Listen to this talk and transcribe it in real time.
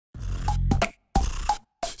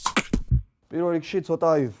პირველ რიგში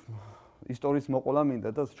ცოტა ისტორიის მოყოლა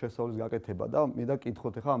მინდა და შესწავლის გაკეთება და მინდა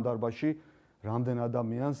კითხოთ ახლა ამ დარბაზში რამდენ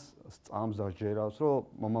ადამიანს სწამს და ჯერავს, რომ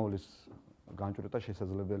მომავლის განჭვრეტა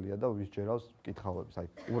შესაძლებელია და ვის ჯერავს კითხავებს, აი,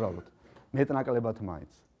 უბრალოდ. მეტნაკლებად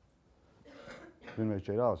მაინც. ვინმე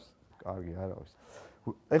ჯერავს? კარგი, არავის.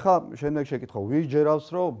 ეხლა შემდეგ შეკითხო, ვის ჯერავს,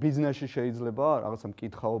 რომ ბიზნესში შეიძლება რაღაცა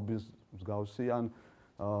მკითხაობის მსგავსი ან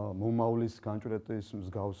მომავლის განჭვრეტის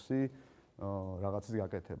მსგავსი რაღაცის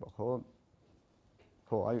გაკეთება, ხო?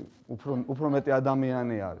 ხო, აი, უფრო მეტი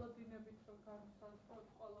ადამიანი არის.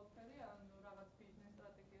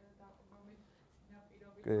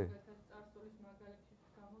 კი.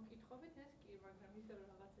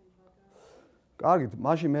 კარგით,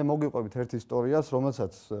 მაშინ მე მოგიყვებით ერთ ისტორიას,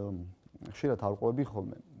 რომელსაც ხშირად არ ყვები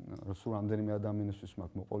ხოლმე, სულ რამდენიმე ადამიანისთვის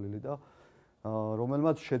მაქვს მოყოლილი და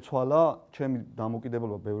რომელმაც შეცვალა ჩემი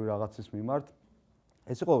დამოკიდებულება ბევრი რაღაცის მიმართ.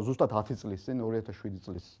 ეს იყო ზუსტად 10 წლის წინ, 2007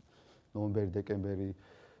 წლის ნოემბერი, დეკემბერი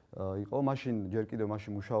იყო. მაშინ ჯერ კიდევ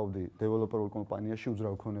მაშინ მუშაობდი დეველოპერულ კომპანიაში,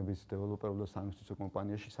 უძრავი ქონების დეველოპერულ და საინვესტიციო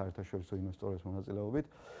კომპანიაში, საერთაშორისო ინვესტორების მონაწილეობით.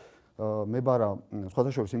 მე ბარა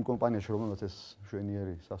სხვათა შორის იმ კომპანიაში, რომელმაც ეს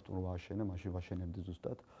მშვენიერი სასტუმრო ააშენა, მაშინ ვაშენებდი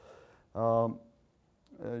ზუსტად.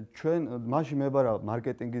 ჩვენ მაშინ მე ბარა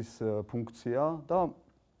მარკეტინგის ფუნქცია და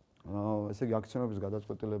ესე იგი აქციონერების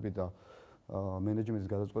გადაწყვეტილებით და მენეჯმენტის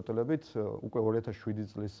გადაწყვეტილებით უკვე 2007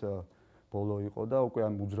 წლის ბოლო იყო და უკვე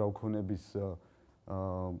ამ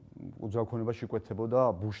უძრავ ქონებაში იკვეთებოდა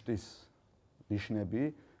ბუშტის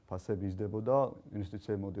ნიშნები, ფასები იზრდებოდა,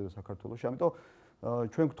 ინვესტიციები მოდიოდა საქართველოში. ამიტომ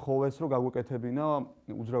ჩვენ გთხოვეს, რომ გაგვეკეთებინა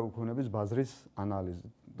უძრავ ქონების ბაზრის ანალიზი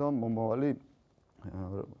და მომავალი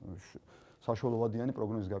საშუალოვადიანი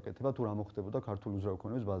პროგნოზის გაკეთება თუ რა მოხდებოდა ქართული უძრავ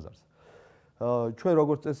ქონების ბაზარზე. ჩვენ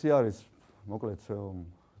როგორც წესი არის, მოკლედ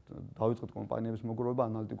დავიწყეთ კომპანიების მოგროვება,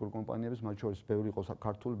 ანალიტიკურ კომპანიების, მათ შორის ბევრი იყო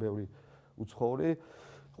ქართული, ბევრი უცხოური.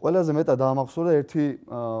 ყველაზე მეტად დაამახსოვრდა ერთი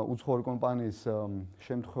უცხოური კომპანიის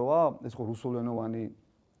შემთხვევა, ეს იყო რუსულენოვანი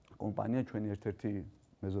კომპანია, ჩვენი ერთ-ერთი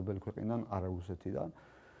მეზობელი ქვეყნიდან, არარუსეთიდან.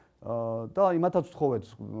 და იმათაც ვთხოვეთ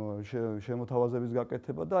შემოთავაზების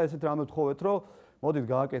გაკეთება და ესეთ რამე ვთხოვეთ, რომ მოდით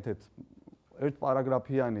გააკეთეთ ერთ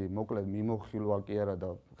პარაგრაფიანი, მოკლედ მიმოხილვა კი არა და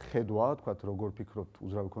ხედვა, თქვათ, როგორ ფიქრობთ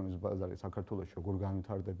უძრავი ქონების ბაზარი საქართველოში როგორ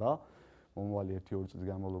განვითარდება მომავალი 1-2 წლის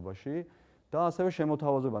განმავლობაში და ასევე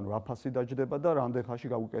შემოთავაზება, რა ფასი დაჯდება და რამდენ ხანში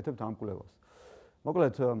გავუკეთებთ ამ კვლევას.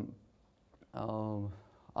 მოკლედ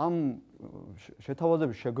ამ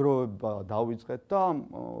შეთავაზების შეგროვება დავიწყეთ და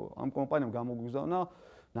ამ კომპანიამ გამოგვიგზავნა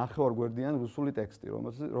ნახევარგვერდიანი რუსული ტექსტი,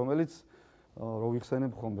 რომელიც რო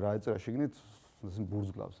ვიხსენებ ხომ რა ეწერა შიგნით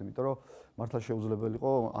ბურძგლავს, იმიტომ რომ მართლა შეუძლებელი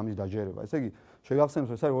იყო ამის დაჯერება. ესე იგი,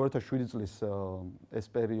 შეგახსენებთ, ეს არის 2007 წლის ეს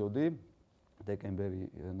პერიოდი, დეკემბერი,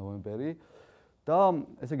 ნოემბერი და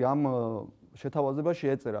ესე იგი ამ შეთავაზებაში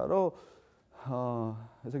ეწერა, რომ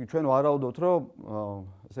ესე იგი ჩვენ ვარაუდობთ, რომ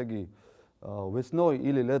ესე იგი весной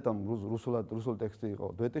или летом русский текст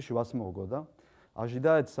იყო 2008 года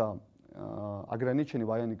ожидается ограниченный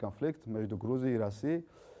военный конфликт между Грузией и Россией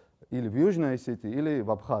или в Южной Осетии или в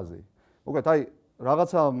Абхазии. Მოკლედ აი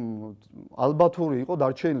რაღაცა ალბათური იყო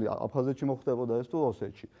დარჩენილი აფხაზეთში მოხდებოდა ეს თუ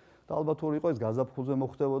ოსეთში. და ალბათური იყო ეს გაზაფხულზე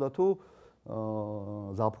მოხდებოდა თუ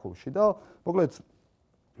ზაფხულში და მოკლედ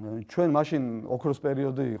ჩვენ მაშინ ოქროს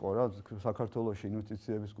პერიოდი იყო რა საქართველოში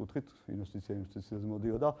ინვესტიციების კუთხით, ინვესტიციაზე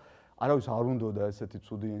მოდიოდა. არავის არ უნდოდა ესეთი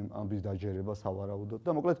ცუდი ამბის დაჯერება სავარაუდოდ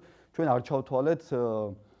და მოკლედ ჩვენ არ ჩავთვალეთ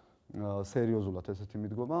სერიოზულად ესეთი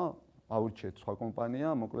მიდგომა, ავირჩიეთ სხვა კომპანია,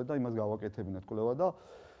 მოკლედ და იმას გავაკეთებინათ კვლევა და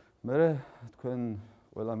მე თქვენ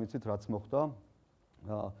ყველა მიცით რაც მოხდა.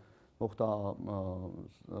 მოხდა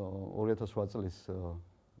 2008 წლის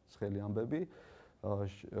ცხელი ამბები.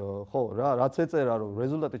 ხო, რაც ეწერა რომ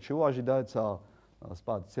результаты чего ожидается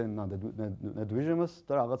спад цен на недвижимость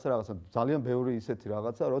და რაღაცა ძალიან ბევრი ისეთი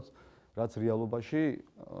რაღაცა, რაც რეალობაში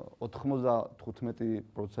 95%,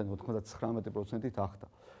 99%-ით ახდა.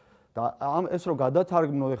 და ეს რო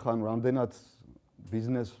გადათარგმნო ეხლა რამდენად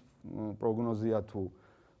ბიზნეს პროგნოზია თუ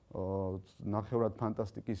ნახევრად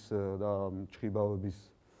ფანტასტიკის და ჩხიბავების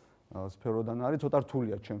სფეროდან არის, ცოტა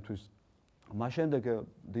რთულია ჩემთვის. მას შემდეგ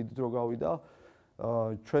დიდი დრო გავიდა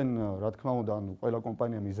ჩვენ რა თქმა უნდა ყველა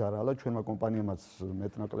კომპანია მიზარალა, ჩვენმა კომპანიამაც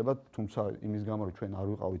მეტნაკლებად, თუმცა იმის გამო რომ ჩვენ არ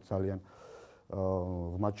ვიყავით ძალიან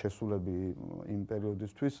ღმად შესულები იმ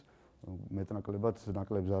პერიოდისთვის, მეტნაკლებად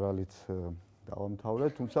ნაკლებ ზარალით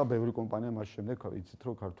დავამთავრეთ, თუმცა ბევრი კომპანია მას შემდეგ იცით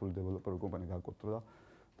რომ ქართული დეველოპერული კომპანია გაკოტრდა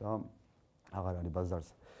და აღარ არის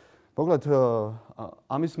ბაზარზე. მოკლედ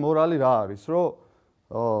ამის მორალი რა არის, რომ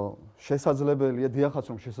შესაძლებელია, დიახაც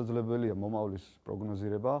რომ შესაძლებელია მომავლის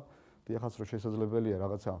პროგნოზირება, დიახაც რომ შესაძლებელია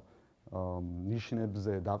რაღაცა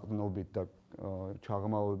ნიშნებზე დაყრდნობით და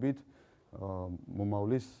ჩაღრმავებით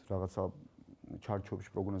მომავლის რაღაცა ჩარჩოებში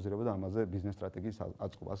პროგნოზირება და ამაზე ბიზნეს სტრატეგიის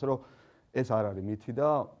აწყობა. ასე რომ ეს არ არის მითი და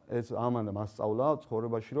ეს ამან მასწავლა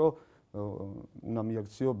ცხოვრებაში, რომ უნდა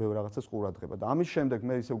მიაქციო ბევრ რაღაცას ყურადღება. და ამის შემდეგ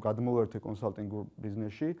მე ისევ გადმოვერთე კონსალტინგურ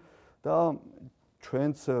ბიზნესში და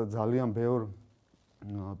ჩვენც ძალიან ბევრ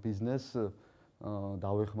ბიზნესს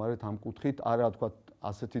დავეხმარეთ ამ კუთხით, არა თქვა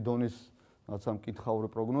ასეთი დონის რაცა მკითხაური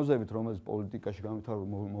პროგნოზებით, რომელიც პოლიტიკაში განვითარებულ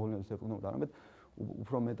მოვლენებს ეყრდნობა, არამედ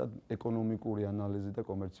უფრო მეტად ეკონომიკური ანალიზი და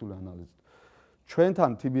კომერციული ანალიზი.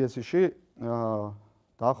 ჩვენთან TBS-ში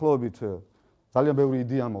დაახლოებით ძალიან ბევრი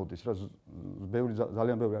იდეა მოდის, რა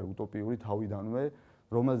ძალიან ბევრი არის უტოპიური თავიდანვე,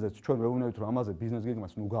 რომელზეც ჩვენ ვეუბნებით, რომ ამაზე ბიზნეს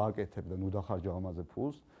გეგმას ნუ გააკეთებ და ნუ დახარჯავ ამაზე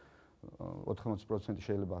ფულს. 80%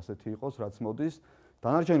 შეიძლება ასეთი იყოს, რაც მოდის.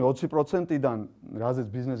 დანარჩენი 20%-დან, რაზეც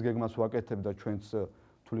ბიზნეს გეგმას ვაკეთებ და ჩვენც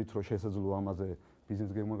თვლით, რომ შესაძლოა ამაზე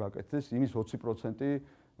ბიზნეს გეგმა გააკეთდეს, იმის 20%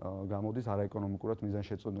 გამოდის არაეკონომიკურად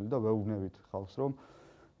მიზანშეწონილი და ვეუბნებით ხალხს, რომ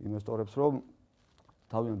ინვესტორებს, რომ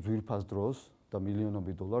თავიანთ ძვირფას დროს და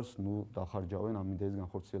მილიონობით დოლარს ნუ დახარჯავენ ამ იდეის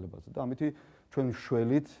განხორციელებაზე და ამითი ჩვენ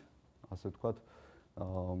შველით, ასე ვთქვათ,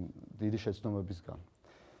 დიდი შეცდომებისგან.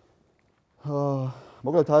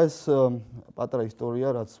 მოკლედ ეს პატარა ისტორია,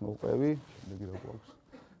 რაც მოვყევი, შემდეგი რა გვაქვს.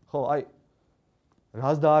 ხო, აი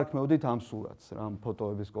რას დაარქმევდით ამ სურათს, რამ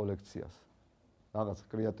ფოტოების კოლექციას? რაღაც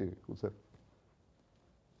კრეატივი, უცებ.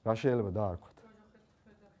 რა შეიძლება დაარქვათ?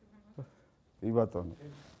 კი ბატონო.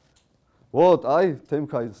 ვოთ, აი,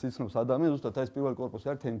 თემქა სიცნობს ადამიანს, ზუსტად ეს პირველი კორპუსი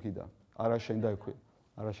არის თემქიდან. არა შენ დაქვია,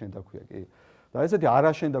 არა შენ დაქვია, კი. და ესეთი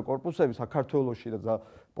არა შენ და კორპუსები საქართველოში და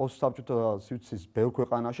პოსტსაბჭოთა სივრცის ბევრ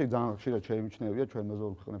ქვეყანაში ძალიან ხშირად შეიმჩნევია, ჩვენ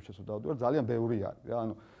მეზობელ ქვეყნებში შესულ დავდივარ, ძალიან ბევრი არის რა.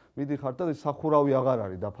 ანუ მიდიხარ და სახურავი აღარ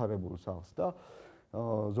არის დაფარებული სახლს და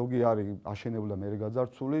ზოგი არის აშენებული და მერე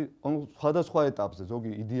გაძარცული, სხვადასხვა ეტაპზე,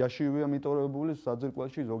 ზოგი იდეაშივეა მიტოვებული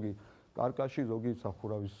საძირკველში, ზოგი კარკაში, ზოგი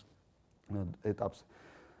სახურავის ეტაპზე.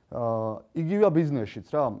 იგივეა ბიზნესშიც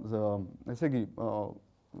რა, ესე იგი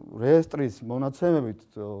რეესტრის მონაცემებით,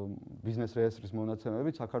 ბიზნეს რეესტრის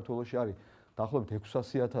მონაცემებით საქართველოში არის დაახლოებით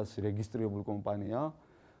 600,000 რეგისტრირებული კომპანია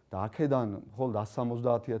და აქედან მხოლოდ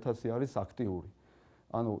 170,000 არის აქტიური.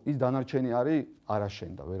 ანუ ის დანარჩენი არის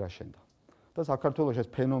არაშენდა, ვერაშენდა. და საქართველოში ეს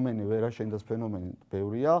ფენომენი, ვერაშენდას ფენომენი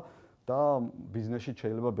ბევრია და ბიზნესში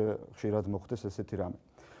შეიძლება ხშირად მოხდეს ესეთი რამე.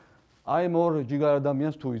 აი მორ ჯიგარ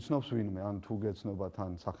ადამიანს თუ იცნობს ვინმე, ან თუ გეცნობა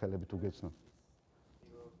თან სახელები თუ გეცნობ.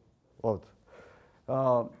 ვოთ.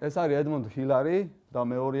 ეს არის ედმონდ ჰილარი და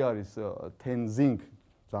მეორე არის თენზინგ,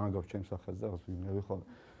 ძალიან გაქვს ჩემს სახელზე, რაღაც ვინმე ხოლმე.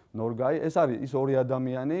 ნორგაი, ეს არის ის ორი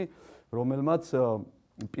ადამიანი, რომელმაც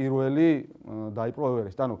პირველი დაიპყრო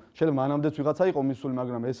ევერესტს. ანუ შეიძლება მანამდეც ვიღაცა იყო მისული,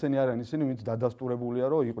 მაგრამ ესენი არიან ისინი, ვინც დადასტურებულია,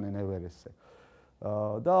 რომ იყვნენ ევერესტზე.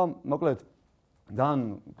 და მოკლედ ძალიან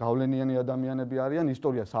გავლენიანი ადამიანები არიან,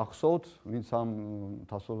 ისტორიას ახსოვთ, ვინც ამ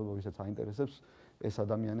თასოლებებისაც აინტერესებს, ეს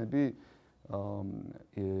ადამიანები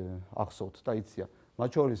ახსოვთ და იციან. მათ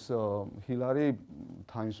შორის ჰილარი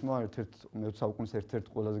თაიმსმა ერთ-ერთ მე-20 საუკუნის ერთ-ერთ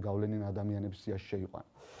ყველაზე გავლენიანი ადამიანების სიაში შეიყვანა.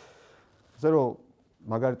 ასე რომ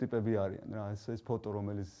მაგარი ტიპები არიან რა, ეს ფოტო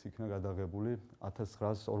რომელიც იქნა გადაღებული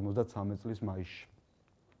 1953 წლის მაისში.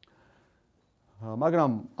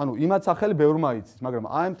 მაგრამ ანუ იმათ სახელი ბევრმა იცის, მაგრამ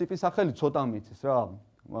აი ამ ტიპის სახელი ცოტა მიცის რა.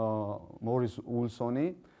 მორის უილსონი,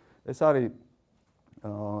 ეს არის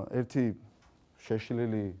ერთი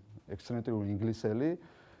შეშლილი ექსცენტრიული ინგლისელი,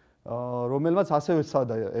 რომელმაც ასევე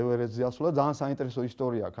სცადა ევერესტზე ასვლა, ძალიან საინტერესო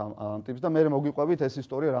ისტორია აქვს ამ ტიპს და მე მოგიყვებით ეს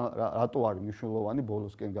ისტორია რატო არის მნიშვნელოვანი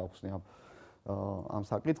ბოლოსკენ გავხსნი ამ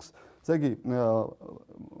საკითხს. ესე იგი,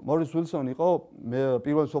 მორის უილსონი იყო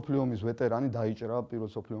პირველი მსოფლიო ომის ვეტერანი, დაიჭრა პირველ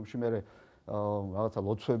მსოფლიო ომში, მე რაღაცა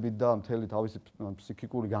ლოცვებით და მთელი თავისი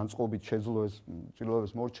ფსიქიკური განწყობით შეძლო ეს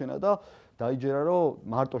ჭრილობების მორჩენა და დაიჯერა, რომ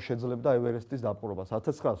მარტო შეძლებდა ევერესტის დაპყრობას.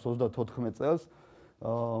 1934 წელს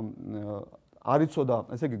არ იცოდა,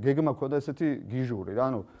 ესე იგი, გეგმა ჰქონდა ესეთი გიჟური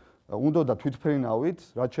რა, ანუ უნდოდა თვითმფრინავით,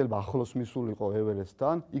 რაც შეიძლება ახლოს მისულიყო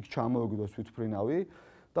ევერესტთან, იქ ჩამოეგდოს თვითმფრინავი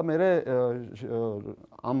და მე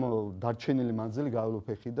ამ დარჩენილი მანძილი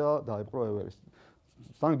გაევლოფეხი და დაიპყრო ევერესტი.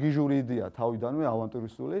 ძალიან გიჟური იდეა თავიდანვე,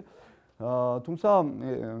 ავანტურისტული. თუმცა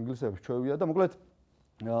ინგლისელებს ჩვევია და მოკლედ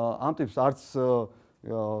ამ ტიპს არც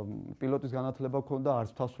პილოტის განათლება ჰქონდა, არც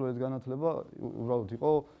მთასწვერის განათლება, უბრალოდ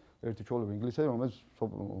იყო ერთი ჩვეულები ინგლისელი, რომელიც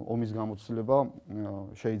ომის გამოცდილება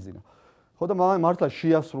შეიძინა. ხო და მართლა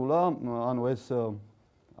შეასრულა, ანუ ეს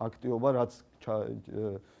აქტივობა, რაც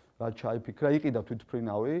ჩაიფიქრა, იყიდა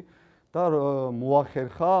თვითმფრინავი და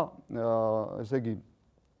მოახერხა, ესე იგი,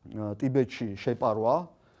 ტიბეტში შეპარვა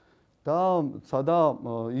და სადა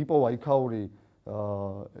იპოვა იქაური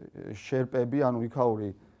შერპები, ანუ იქაური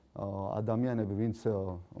ადამიანები, ვინც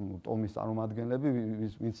ომის წარმომადგენლები,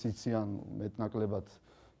 ვინც იციან მეტნაკლებად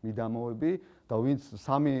მიდამოები და ვინც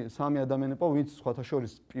სამი ადამიანი იყო, ვინც სხვათა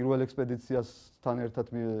შორის პირველ ექსპედიციასთან ერთად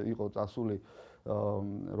იყო წასული,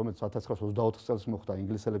 რომელიც 1924 წელს მოხდა,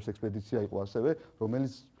 ინგლისელების ექსპედიცია იყო ასევე,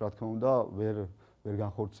 რომელიც რა თქმა უნდა ვერ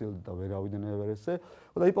განხორციელდა და ვერ ავიდნენ ევერესტზე.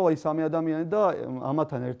 და იპოვა ის სამი ადამიანი და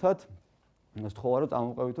ამათთან ერთად სთხოვა რომ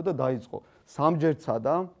წამოყევითო და დაიწყო. სამჯერ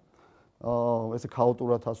ცადა, ესე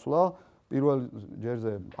ქაოტურად ასვლა. პირველ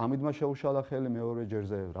ჯერზე ამიდმა შეუშალა ხელი, მეორე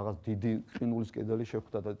ჯერზე რაღაც დიდი ყინულის კედელი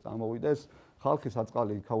შეხვდა და წამოვიდა. ეს ხალხი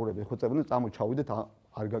საწყალი იქაურები ეხვეწებოდნენ, წამოჩავიდეთ,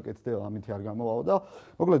 არ გაკეთდა, ამითი არ გამოვაო და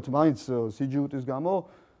მოკლედ მაინც სიჯიუტის გამო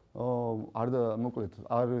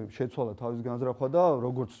არ შეცვალა თავის განზრახვა და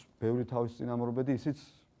როგორც ბევრი თავის წინამორბედი, ისიც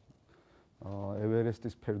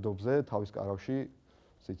ევერესტის ფერდობზე თავის კარავში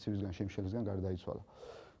სიცივისგან, შიმშილისგან გარდაიცვალა.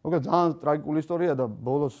 მოკლედ ძალიან ტრაგიკული ისტორია და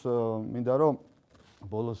ბოლოს მინდა რომ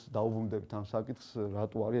ბოლოს დაუბრუნდებით ამ საკითხს,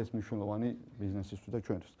 რატო არის ეს მნიშვნელოვანი ბიზნესისთვის და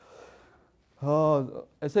ჩვენთვის.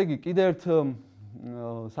 ესე იგი, კიდევ ერთ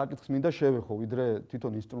საკითხს მინდა შევეხო, ვიდრე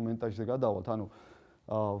თვითონ ინსტრუმენტაჟზე გადავალთ, ანუ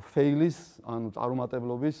ფეილის, ანუ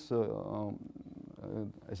წარუმატებლობის,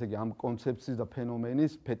 ესე იგი, ამ კონცეფციის და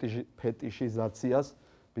ფენომენის ფეტიშიზაციას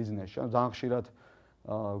ბიზნესში. ანუ ძალიან ხშირად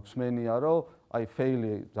გვსმენია, რომ აი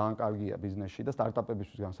ფეილი ძალიან კარგია ბიზნესში და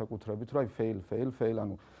სტარტაპებისთვის განსაკუთრებით, რომ აი fail,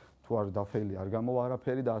 ანუ თუ არ დაფეილი არ გამოვა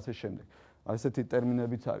არაფერი და ასე შემდეგ. ასეთი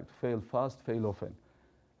ტერმინებიც არის, fail fast, fail often.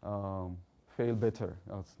 Fail better,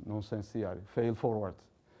 that's nonsense არის, fail forward.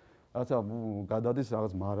 რაცა გადადის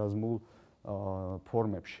რაღაც მარაზმულ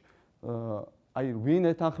ფორმებში. აი ვინ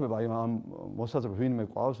ეთანხმება აი ამ მოსაზრებას, ვინმე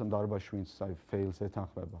ყავს ამ დარბაზში, ვინც აი fails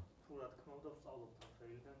ეთანხმება? თუ რა თქმა უნდა ვსწავლობთ ამ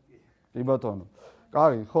fail-დან კი. კი ბატონო.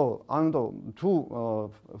 კარი, ხო, ანუ თუ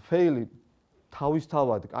fail-ი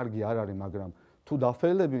თავისთავად კარგი არ არის, მაგრამ თუ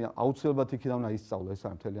დაფეილები აუცილებლად იქიდან უნდა ისწავლო, ეს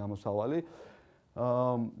არის მთელი ამოსავალი.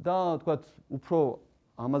 და თქვათ,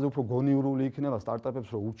 ამაზე უფრო გონიურული იქნება სტარტაპებს,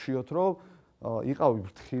 რომ ურჩიოთ, რომ იყავი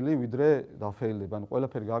ფრთხილი, ვიდრე დაფეილება. ანუ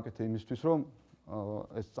ყველაფერი გააკეთე იმისთვის, რომ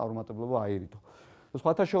ეს წარუმატებლობა აირიდო.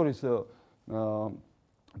 სხვათა შორის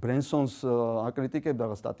ბრენსონს აკრიტიკებდა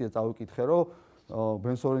და სტატია წავიკითხე, რომ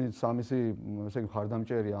ბრენსონიც ამისი, ესე იგი,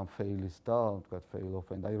 მხარდამჭერია ამ ფეილის და თქვათ fail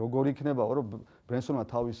often. აი როგორ იქნება, რომ ბრენსონმა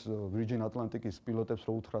თავის Virgin Atlantic-ის პილოტებს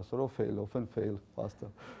რო უთხრას, რომ fail often, fail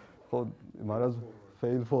faster. ხო, მაგრამ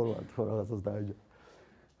fail forward ხო რაღაცას დაეჯა.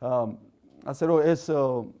 ასე რომ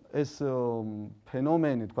ეს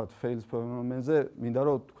ფენომენი, თქვათ, fails ფენომენზე, მინდა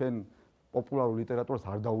რომ თქვენ პოპულარულ ლიტერატურას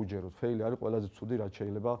არ დაუჯეროთ. Fail-ი არის ყველაზე ცუდი, რაც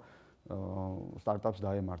შეიძლება სტარტაპს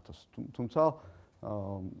დაემართოს. თუმცა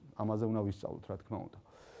ამაზე უნდა ვისწავლოთ, რა თქმა უნდა.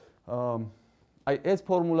 აი ეს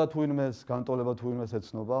ფორმულა თუ ვინმეს განტოლება თუ ვინმეს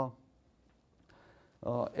ეცნობა,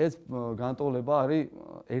 ეს განტოლება არის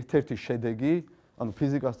ერთ-ერთი შედეგი, ანუ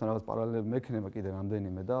ფიზიკასთან რაღაც პარალელები მექნება კიდე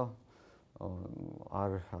რამდენიმე და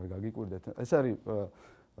არ გაგიკვირდეთ. ეს არის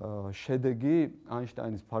შედეგი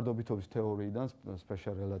აინშტაინის ფარდობითობის თეორიიდან,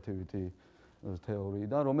 special relativity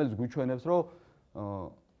თეორიიდან, რომელიც გვიჩვენებს, რომ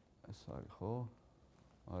ეს არის ხო?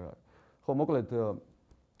 არ არის. ხო, მოკლედ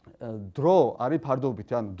დრო არის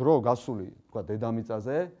ფარდობითი, ანუ დრო გასული, თქვა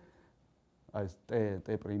დედამიწაზე, აი ეს t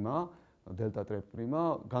პრიმა, დელტა t პრიმა,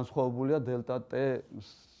 განსხვავებულია დელტა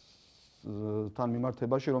t-თან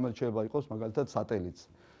მიმართებაში, რომელიც შეიძლება იყოს მაგალითად სატელიტს.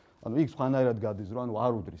 ანუ იქ სხვანაირად გადის, რომ ანუ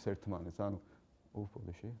არ უდრის ერთმანეთს, ანუ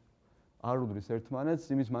უფობეში. არ უდრის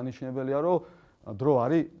ერთმანეთს, იმის მანიშნებელია, რომ დრო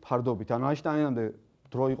არის ფარდობითი. ანუ აინშტაინამდე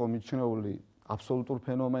დრო იყო მიჩნეული აბსოლუტურ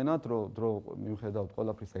ფენომენად, რომ დრო მიუხედავად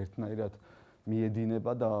ყველაფრის ერთნაირად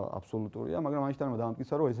მიედინება და აბსოლუტურია, მაგრამ აინშტაინმა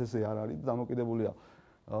დაამტკიცა, რომ ეს არ არის და დამოკიდებულია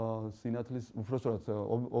სინათლის, უბრალოდ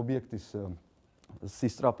ობიექტის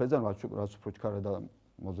სისწრაფეზე, რაც უფრო ჩქარა და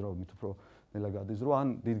მოძრაობა მით უფრო ნელა გადის, რომ ან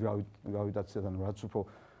დიდ გრავიტაციასთან, რაც უფრო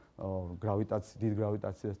დიდ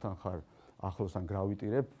გრავიტაციასთან ხარ ახლოს ან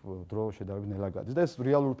გრავიტირებ, დრო შედარებით ნელა გადის და ეს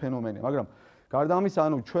რეალური ფენომენია, მაგრამ გარდა ამისა,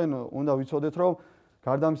 ანუ ჩვენ უნდა ვიცოდეთ, რომ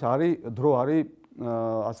გარდა ამისა დრო არის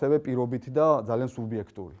ასევე პირობითი და ძალიან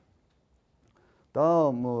სუბიექტური. და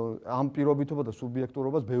ამ პირობითობა და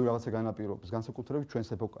სუბიექტურობას ბევრი რაღაცა განაპირობებს, განსაკუთრებით ჩვენს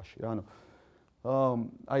ეპოქაში. ანუ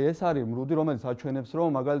აი ეს არის მრუდი, რომელიც აჩვენებს,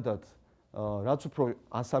 რომ მაგალითად რაც უფრო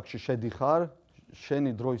ასაკში შედიხარ,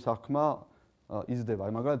 შენი დროის აღქმა იზრდება.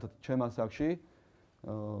 აი მაგალითად ჩემ ასაკში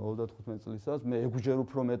 35 წლისას მე 6 ჯერ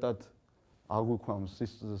უფრო მეტად აგვიქვამს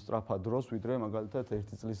სწრაფად დროს, ვიდრე მაგალითად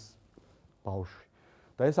 1 წლის ბავშვი.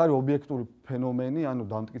 და ეს არის ობიექტური ფენომენი, ანუ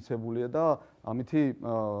დამტკიცებულია და ამითი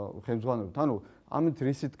ხელმძღვანელობთ. ანუ ამით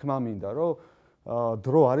რისი თქმა მინდა, რომ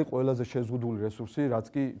დრო არის ყველაზე შეზღუდული რესურსი, რაც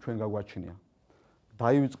კი ჩვენ გაგვაჩნია.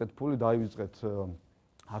 დაივიწყეთ ფული, დაივიწყეთ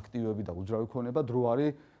აქტივები და უძრავი ქონება, დრო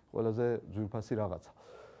არის ყველაზე ძვირფასი რაღაცა.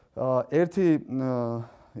 ერთი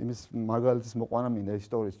იმის მაგალითის მოყვანა მინდა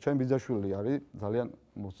ისტორიის. ჩემ ბიძაშვილი არის ძალიან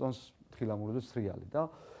მოსწონს თხილამურების სრიალი და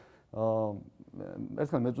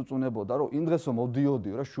ერთხელ მეწუწუნებოდა რომ იმ დღესო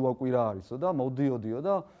მოდიოდიო რა შუაკვირა არისო და მოდიოდიო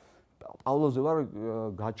და პავლოზე ვარ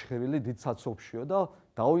გაჩხერილი დიდ საცობშიო და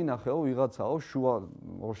დავინახეო ვიღაცაო შუა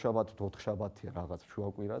ორშაბათი თუ ოთხშაბათია რაღაც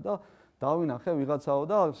შუაკვირა და დავინახე ვიღაცაო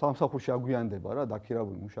და სამსახურში აგვიანდება რა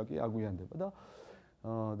დაქირავული მუშაკი აგვიანდება და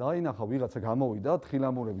დაინახა ვიღაცა გამოვიდა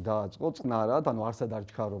თხილამურები დააწყო წყნარად ანუ არსად არ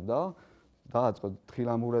ჩქარობდა დააწყო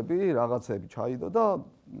თხილამურები რაღაცები ჩაიდო და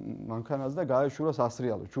მანქანას და გაეშურა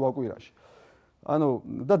სასრიალო შუაკვირაში ანუ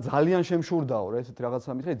და ძალიან შემშურდაო რა ესეთი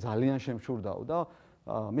რაღაცა მითხე ძალიან შემშურდაო და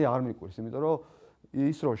მე არ მიყვირს იმიტომ რომ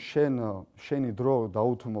ის რომ შენი დრო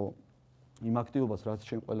დაუთმო იმ აქტივობას რაც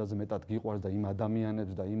შენ ყველაზე მეტად გიყვარს და იმ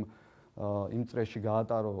ადამიანებს და იმ წრეში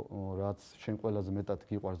გაატარო რაც შენ ყველაზე მეტად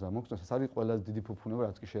გიყვარს და მოგწონს ეს არის ყველაზე დიდი ფუფუნება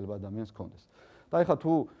რაც კი შეიძლება ადამიანს ჰქონდეს და ეხლა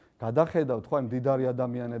თუ გადახედავთ ხო იმ მდიდარი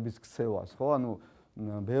ადამიანების ქცევას ხო ანუ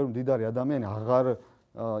ბევრი მდიდარი ადამიანი აღარ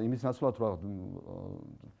იმის ნაცვლად რა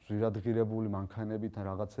ზვირადღირებული მანქანებით ან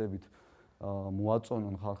რაღაცებით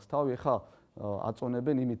მოაწონონ ხალხს თავი ეხლა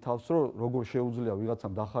აწონებენ იმით თავს რომ როგორ შეუძლია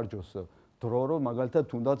ვიღაცამ დახარჯოს დრო რომ მაგალითად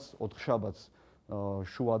თუნდაც 4 შაბათს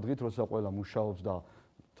შუადღით როცა ყველა მუშაობს და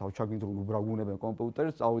თავჩაგინდრულ უბრალგუნებენ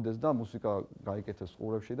კომპიუტერს წავიდეს და მუსიკა გაიკეთეს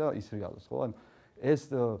ყურებში და ისრიალოს ხო ან ეს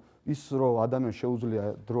ის რომ ადამიანს შეუძლია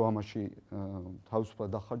დრო ამაში თავისუფლად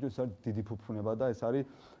დახარჯოს ეს არის დიდი ფუფუნება და ეს არის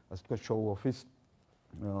ასე ვთქვათ შოუ-ოფის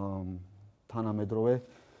თანამედროვე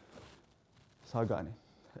საგანი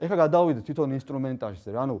ეხლა გადავიდეთ თვითონ ინსტრუმენტაჟზე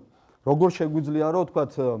რა ანუ როგორ შეგვიძლია რომ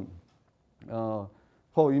ვთქვათ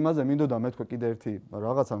ხო იმაზე მინდოდა მეთქვა კიდე ერთი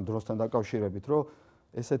რაღაცა დროსთან დაკავშირებით რომ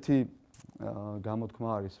ესეთი გამოთქმა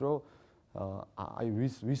არის რომ აი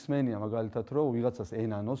ვისმენია მაგალითად რომ ვიღაცას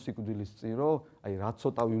ენანოს სიკვდილის წინ რომ აი რა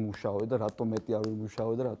ცოტა ვიმუშაოე და რატომ მეტი არ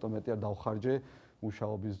ვიმუშაოე და რატომ მეტი არ დავხარჯე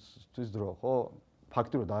მუშაობისთვის დრო ხო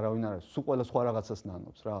ფაქტიურად არავინ არ არის სულ ყველა სხვა რაღაცას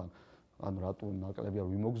ნანობს რა ანუ რატო ნაკლები არ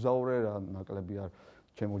ვიმოგზაურე რა ნაკლები არ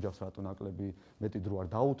ჩემ ოჯახს რატო ნაკლები მეტი დრო არ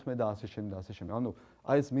დაუთმე და ასე შემდეგ და ასე შემდეგ ანუ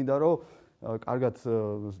აი ეს მინდა რომ კარგად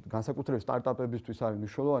განსაკუთრებით სტარტაპებისთვის არის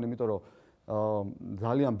მნიშვნელოვანი იმიტომ რომ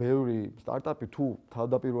ძალიან ბევრი სტარტაპი თუ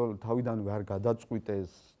თავიდანვე არ გადაწყვიტეს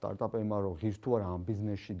სტარტაპებმა რომ ღირს თუ არა ამ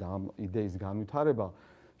ბიზნესში და ამ იდეის განვითარება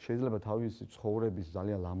შეიძლება თავისი ცხოვრების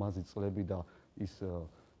ძალიან ლამაზი წლები და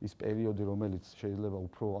ის პერიოდი რომელიც შეიძლება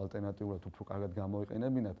უფრო ალტერნატიულად უფრო კარგად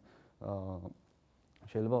გამოიყენებინათ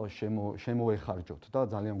შეიძლება შემოეხარჯოთ და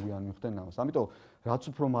ძალიან გვიან მიხვდნენ ამას. ამიტომ რაც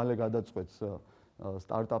უფრო მალე გადაწყვეტს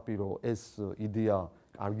სტარტაპი რომ ეს იდეა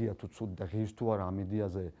კარგია თუ ცუდი და ღირს თუ არა ამ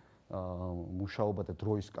იდეაზე მუშაობა და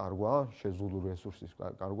დროის კარგვა, შეზღუდული რესურსის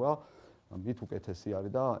კარგვა, მით უკეთესი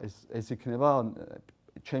არის და ეს იქნება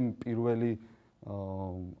ჩემი პირველი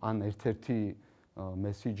ან ერთ-ერთი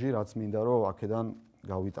მესიჯი, რაც მინდა რომ აქედან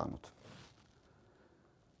გავიტანოთ.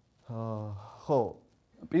 ხო,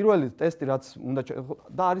 პირველი ტესტი რაც უნდა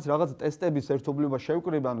და არის რაღაც ტესტების ერთობლივობა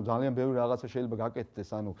შევკრიბა, ანუ ძალიან ბევრი რაღაცა შეიძლება გაკეთდეს,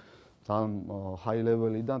 ანუ ძალიან high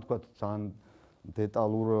level-იდან, თქვა ძალიან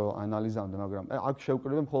დეტალურ ანალიზამდე, მაგრამ აქ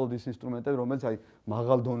შევკრიბებ მხოლოდ ის ინსტრუმენტები, რომელიც აი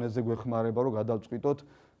მაღალ დონეზე გვეხმარება, რომ გადავწყვიტოთ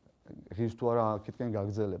ღირს თუ არა აქეთკენ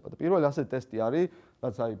გაგრძელება. და პირველი ასეთი ტესტი არის,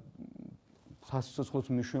 რაც აი სასიცოცხლოს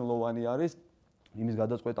მნიშვნელოვანი არის იმის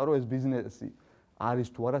გადაწყვეტა, რომ ეს ბიზნესი არის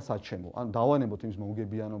თუ არა საჩემო. ანუ დავანებოთ იმის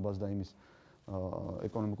მოუგებიანობას და იმის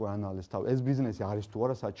ეკონომიკურ ანალიზს თავ. ეს ბიზნესი არის თუ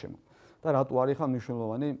არა საჩემო. და რატო არის ხა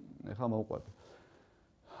მნიშვნელოვანი, ეხლა მოვყვები.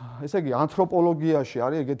 ესე იგი, ანთროპოლოგიაში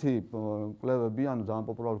არის ეგეთი კვლევები, ანუ ძალიან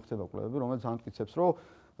პოპულარული ხდება კვლევები, რომელიც ამტკიცებს, რომ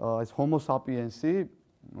ეს Homo sapiens-ი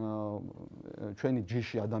ჩვენი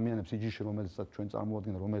ჯიში ადამიანებს, იჯიში, რომელსაც ჩვენ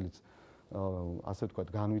წარმოადგენთ, რომელიც ასე ვთქვათ,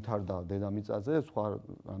 განვითარდა დედამიწაზე, სხვა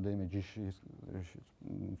რამდენიმე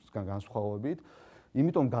ჯიშისგან განსხვავებით,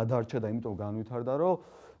 იმიტომ გადარჩა და იმიტომ განვითარდა, რომ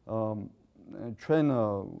ჩვენ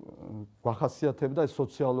გვახასიათებდა ეს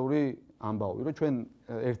სოციალური ამბავი, რომ ჩვენ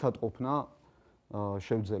ერთად ყოფნა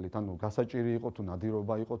შევძელით, ანუ გასაჭირი იყო თუ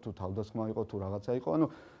ნადირობა იყო თუ თავდასხმა იყო თუ რაღაცა იყო, ანუ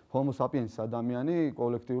Homo sapiens ადამიანი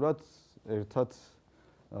კოლექტიურად ერთად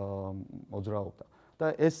მოძრაობდა. და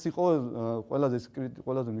ეს იყო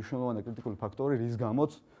ყველაზე მნიშვნელოვანი კრიტიკული ფაქტორი, რის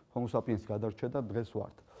გამოც Homo sapiens გადარჩა და დღეს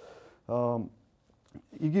ვართ.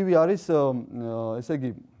 იგივე არის, ესე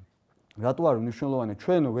იგი, რატო არის მნიშვნელოვანი?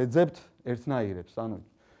 ჩვენ ვეძებთ ერთნაირებს, ანუ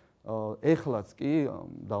ეხლაც კი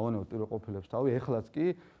დავანებოთ პიროყოფილებს თავი, ეხლაც კი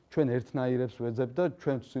ჩვენ ერთნაირებს ვეძებთ და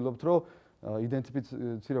ჩვენ ვცდილობთ, რომ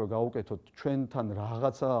იდენტიფიცირება გავუკეთოთ ჩვენთან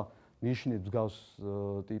რაღაცა ნიშნით მსგავს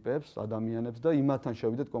ტიპებს, ადამიანებს და იმათთან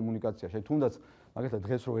შევიდეთ კომუნიკაციაში. თუნდაც მაგალითად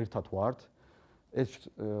დღეს რო ერთად ვართ, ეს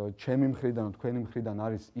ჩემი მხრიდან, თქვენი მხრიდან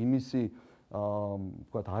არის იმისი,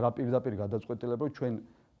 ვთქვათ, არაპირდაპირი გადაწყვეტილება, რომ ჩვენ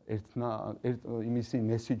იმისი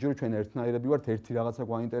მესიჯი რომ ჩვენ ერთნაირები ვართ, ერთი რაღაცა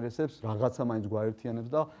გვაინტერესებს, რაღაცა მაინც გვაერთიანებს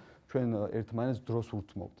და ჩვენ ერთმანეთს დროს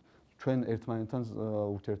ვურთმობთ. ჩვენ ერთმანეთთან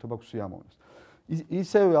ურთიერთობა გვაქვს სიამოვნებს.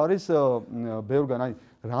 ისევე არის ბევრგან, აი,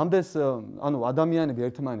 რამდენს, ანუ ადამიანები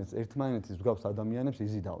ერთმანეთის მსგავს ადამიანებს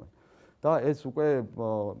იზიდავენ. და ეს უკვე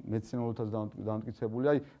მეცნიერულთაც დამტკიცებული,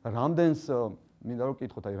 აი, რამდენს მინდა რომ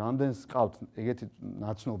ვკითხოთ, აი, რამდენს ყავთ ეგეთი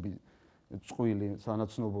ნაცნობი წყვილი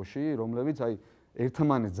სანაცნობოში, რომლებიც აი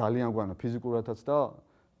ერთმანეთს ძალიან გვანა ფიზიკურადაც და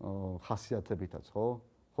ხასიათებითაც, ხო?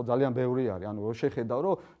 ხო ძალიან ბევრი არის. ანუ რო შეხედავ,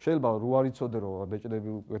 რომ შეიძლება რო არ იცოდე, რომ ბეჭდები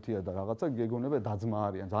უკეთია და რაღაცა გეგონება დაძმა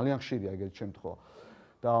არიან. ძალიან ხშირია ეგეთი შემთხვევა.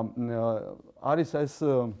 და არის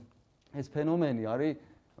ეს ფენომენი არის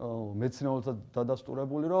მეცნიერულად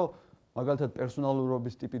დადასტურებული, რომ მაგალითად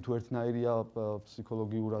პერსონალურობის ტიპი თუ ერთნაირია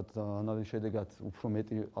ფსიქოლოგიურად ანალიზის შედეგად უფრო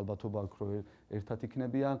მეტი ალბათობა აქვს, რომ ერთად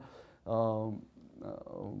იქნებიან.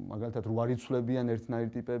 მაგალითად რო არ იცვლებიან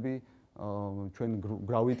ერთნაირი ტიპები, ჩვენ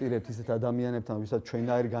გრავიტირებთ ისეთ ადამიანებთან, ვისაც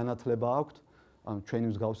ჩვენაირი განათლება აქვთ, ანუ ჩვენი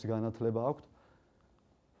მსგავსი განათლება აქვთ.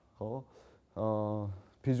 ხო?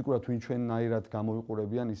 ფიზიკურად ვინ ჩვენნაირად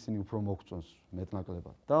გამოიყურებიან, ისინი უფრო მოგწონს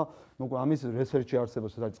მეტნაკლებად. და ნუ ამის რესერჩი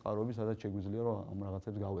არსებობს, სადაც წყაროები, სადაც შეგვიძლია რომ ამ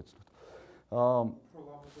რაღაცებს გავეცნოთ.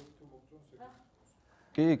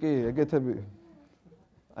 კი, ეგეთები.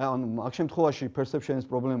 ანუ აქ შემთხვევაში perception-ის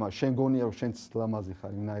პრობლემაა, შენ გონია რომ შენც ლამაზი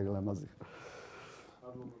ხარ, ვინაირი ლამაზი ხარ.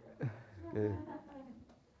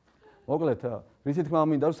 მოკლედ, რითი თქმა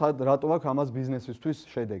მინდა რომ რატო აქვს ამას ბიზნესისთვის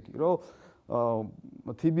შედეგი, რომ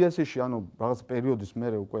TBS-ში ანუ რაღაც პერიოდის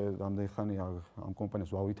მერე უკვე რამდენი ხანია ამ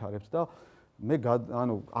კომპანიას ვავითარებს და მე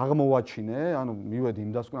ანუ აღმოვაჩინე, ანუ მივედი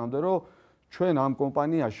იმ დასკვნამდე, რომ ჩვენ ამ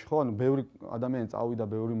კომპანიაში ხო, ანუ ბევრი ადამიანი წავიდა,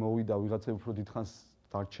 ბევრი მოვიდა, ვიღაცები უფრო დიდხანს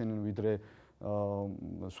დარჩენენ ვიდრე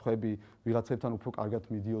სხვები, ვიღაცებთან უფრო კარგად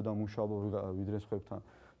მიდიოდა მუშაობა ვიდრე სხვებთან.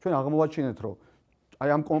 ჩვენ აღმოვაჩინეთ, რომ აი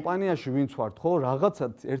ამ კომპანიაში ვინც ვართ, ხო, რაღაცა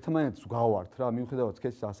ერთმანეთს გავართ რა, მიუხედავად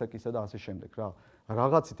სქესის ასაკისა და ასე შემდეგ რა.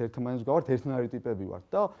 რაღაცით ერთმანეთს გავართ, ერთნაირი ტიპები ვართ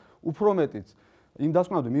და უფრო მეტიც იმ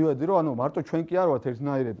დასკვნამდე მივედი, რომ ანუ მარტო ჩვენ კი არ ვართ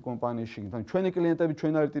ერთნაირები კომპანიაში, ანუ ჩვენი კლიენტები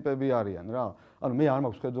ჩვენაირი ტიპები არიან რა. ანუ მე არ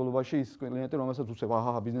მაქვს ხედველობაში ის კლიენტი, რომელსაც უცებ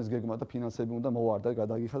აჰა ბიზნეს გეგმა და ფინანსები უნდა მოვარდა,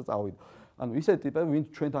 გადაგიხადა, წავიდა. ანუ ისეთი ტიპები, ვინც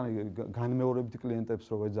ჩვენთან განმეორებითი კლიენტებს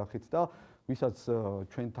რო ვეძახით და ვისაც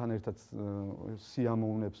ჩვენთან ერთად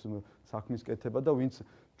სიამოვნებს საქმის კეთება და ვინც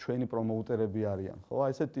ჩვენი პრომოუტერები არიან, ხო?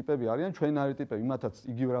 აი ესეთი ტიპები არიან, ჩვენაირი ტიპები, იმათაც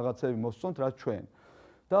იგივე რაღაცები მოსწონთ, რაც ჩვენ.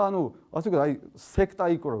 და ანუ ასე ვთქვათ, აი სექტა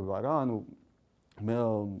იკროება რა, ანუ მე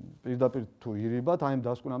პირდაპირ თუ ირიბათ, აი ამ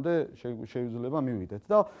დასკვნამდე შეიძლება მივიდეთ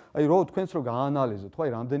და აი რო თქვენს რო გაანალიზოთ, ხო,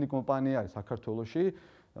 აი რამდენი კომპანია არის საქართველოში,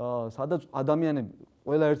 სადაც ადამიანები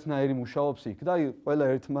ყველა ერთნაირი მუშაობს იქ და აი ყველა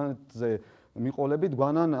ერთმანეთზე მიყოლებით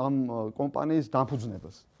გვანან ამ კომპანიის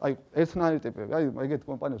დამფუძნებას. აი ერთნაირი ტიპები, აი ეგეთ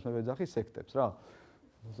კომპანიებს მე ვეძახი სექტებს რა.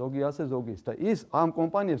 ზოგი ასე, ზოგი ის და ის ამ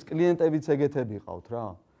კომპანიებს კლიენტებიც ეგეთები ყავთ რა.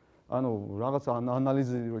 ანუ რაღაც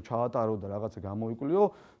ანალიზი რო ჩაატარო და რაღაცა გამოიკვლიო,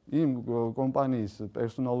 იმ კომპანიის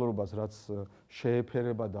პერსონალურობას რაც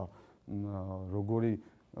შეეფერება და როგორი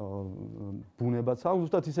ბუნებაც აქვს,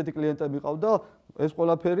 ზუსტად ისეთი კლიენტები ყავთ და ეს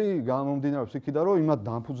ყველაფერი გამომდინარეობს იქიდან, რომ იმათ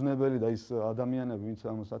დამფუძნებელი და ის ადამიანები, ვინც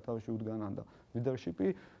ამ სათავეში უდგანან და ლიდერშიპი,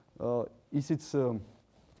 ისიც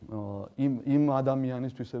იმ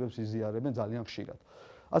ადამიანის თვისებებს იზიარებენ ძალიან ხშირად.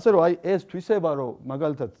 ასე რომ აი ეს თვისება, რომ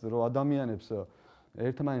მაგალითად რომ ადამიანებს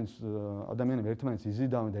ერთმანეთს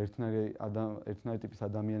იზიდავენ და ერთნაირი ტიპის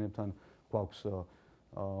ადამიანებთან გვაქვს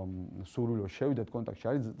სურვილი რომ შევიდეთ კონტაქტში,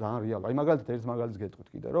 არის ძალიან რეალური. აი მაგალითად ერთ მაგალითს გეტყვით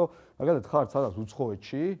კიდე, რომ მაგალითად ხართ სადაც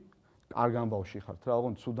უცხოეთში, კარგ ამბავში ხართ რა,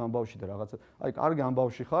 ოღონდ ცუდ ამბავში და რაღაცა, აი კარგ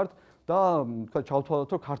ამბავში ხართ და თქვა ჩავთვალოთ,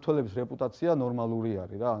 რომ ქართველების რეპუტაცია ნორმალური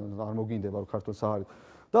არის რა, არ მოგინდება რომ ქართველს არის.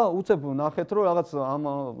 და უცებ ნახეთ, რომ რაღაც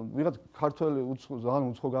ვიღაც ქართველი ძალიან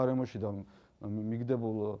უცხო გარემოში და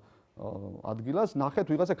მიგდებულ ადგილას ნახეთ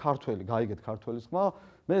ვიღაცა ქართველი, გაიგეთ ქართველის ხმა,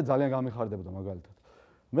 მე ძალიან გამიხარდებოდა მაგალითად.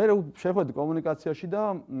 მე შევხედე კომუნიკაციაში და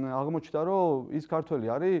აღმოჩნდა, რომ ის ქართველი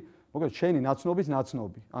არის, მოკლედ შენი ნაცნობის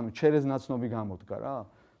ნაცნობი, ანუ ჩერეს ნაცნობი გამოდგა რა.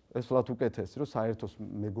 ეს ვთქვათ უკეთესი, რომ საერთოს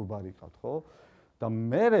მეგობარი იყავთ, ხო? და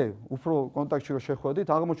მე უფრო კონტაქტში რო შეხვედით,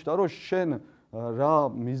 აღმოჩნდა, რომ შენ რა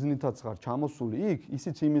მიზნითაც ხარ ჩამოსული იქ,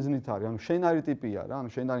 ისიც იმ მიზნით არის, ანუ შენაირი ტიპია რა, ანუ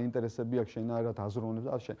შენაირი ინტერესები აქვს, შენაირად აზროვნებს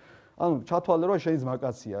და შენ. ანუ ჩათვალე რომ შენი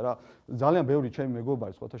ძმაკაცია რა. ძალიან ბევრი ჩემი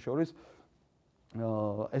მეგობარი სხვათა შორის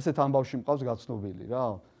ესეთ ამბავში მყავს გაცნობილი რა.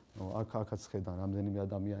 აქაც ხედან რამდენიმე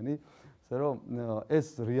ადამიანი, ასე რომ ეს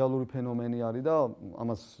რეალური ფენომენი არის და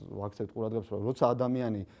ამას ვაქცევთ ყურადღებას, რომ როცა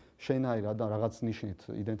ადამიანი შენაირ რაღაც ნიშნით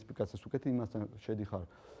იდენტიფიკაციას უკეთ, იმასთან შედიხარ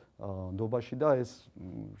ნდობაში და ეს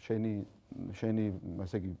შენი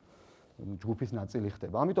ასე იგი ჯგუფის ნაწილი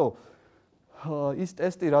ხდება. ამიტომ ის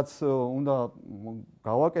ტესტი რაც უნდა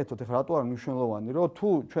გავაკეთოთ, ეხლა რატო არ მნიშვნელოვანი, რომ თუ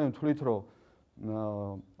ჩვენ თვლით, რომ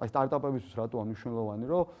აი სტარტაპებისთვის რატო არ მნიშვნელოვანი,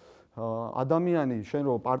 რომ ადამიანი შენ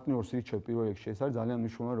რო პარტნიორს ირჩევ პირველ რიგში, ეს არის ძალიან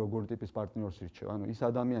მნიშვნელოვანი როგორ ტიპის პარტნიორს ირჩევ. ანუ ის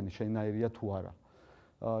ადამიანი შენაირია თუ არა.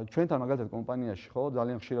 ჩვენთან მაგალითად კომპანიაში ხო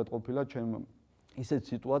ძალიან ხშირად ყოფილა ჩვენ ისეთ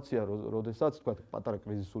სიტუაცია, როდესაც თქვა პატარა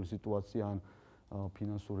კრიზისული სიტუაცია ან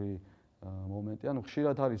ფინანსური მომენტი, ანუ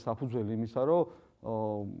ხშირად არის საფუძველი იმისა, რომ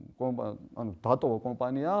ანუ დატოვა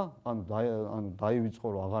კომპანია, ანუ დაივიწყო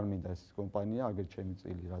რომ აღარ მინდა ეს კომპანია, აგერ ჩემი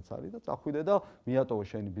წილი რაც არის და წახვიდე და მიატოვო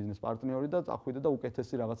შენი ბიზნეს პარტნიორი და წახვიდე და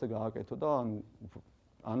უკეთესი რაღაცა გააკეთო და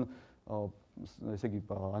ან ესე იგი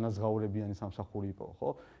ანაზღაურებიანი სამსახური იყო, ხო?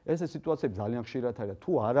 ესე სიტუაციები ძალიან ხშირად არის და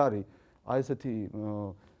თუ არ არის აი ესეთი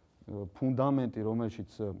ფუნდამენტი,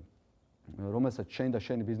 რომელსაც შენ და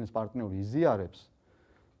შენი ბიზნეს პარტნიორი იზიარებს,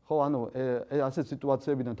 ხო, ანუ ასეთ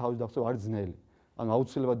სიტუაციებიდან თავის დახსოვ არის ძნელი. ანუ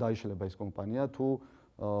აუცილებლად დაიშლება ეს კომპანია თუ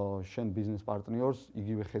შენ ბიზნეს პარტნიორს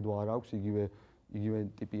იგივე ხედვა არ აქვს, იგივე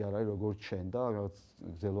ტიპი არ არის როგორც შენ და რაღაც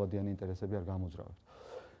გზელვადიანი ინტერესები არ გამოძრავებს.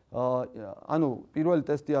 ანუ პირველი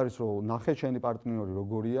ტესტი არის რომ ნახე შენი პარტნიორი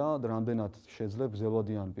როგორია და რამდენად შეძლებს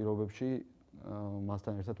გზელვადიან პირობებში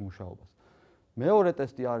მასთან ერთად მუშაობას. მეორე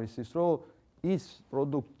ტესტი არის ის რომ ის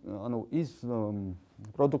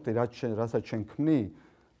პროდუქტი რასაც შენ ქმნი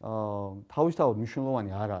თავისთავად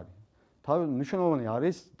მნიშვნელოვანი არ არის. მნიშვნელოვანი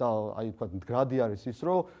არის და აი თქვა მდგრადი არის ის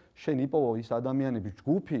რომ შენ იპოვო ის ადამიანების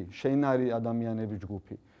ჯგუფი, შენარი ადამიანების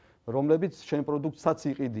ჯგუფი, რომლებიც შენ პროდუქტსაც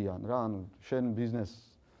იყიდიან რა, ანუ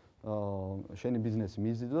შენი ბიზნესი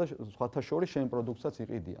მიზიდო და სხვათა შორის შენ პროდუქტსაც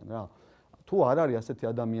იყიდიან რა. თუ არ არის ასეთი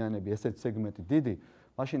ადამიანები, ესეთი სეგმენტი დიდი,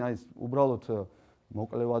 მაშინ აი უბრალოდ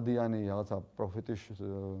მოკლევადიანი რაღაცა პროფიტის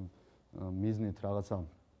მიზნით რაღაცა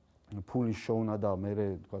ფულის შოვნა და მე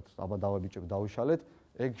თქვა აბა დავაბიჭებ დავიშალეთ,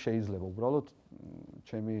 ეგ შეიძლება უბრალოდ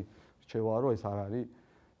ჩემი რჩევაა რომ ეს არ არის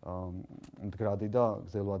მდგრადი და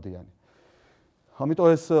გზელვადიანი. ამიტომ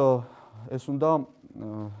ეს უნდა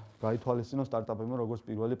გაითვალისწინოს სტარტაპებმა როგორც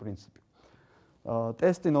პირველი პრინციპი.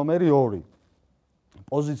 ტესტი ნომერი 2.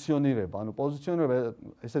 პოზიციონირება. ანუ პოზიციონირება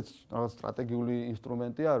ესეც რაღაც სტრატეგიული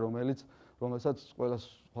ინსტრუმენტია, რომელსაც ყველა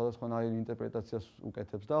სხვადასხვანაირ ინტერპრეტაციას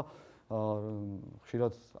უკეთებს და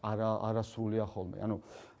ხშირად არასრულია ხოლმე. ანუ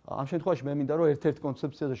ამ შემთხვევაში მე მინდა რომ ერთ-ერთ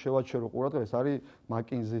კონცეფციაზე შევაჩერო ყურადღება, ეს არის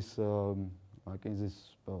მაკინზის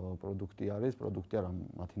პროდუქტი არის, პროდუქტი არა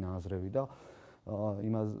მათი ნააზრევი და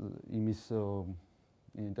იმის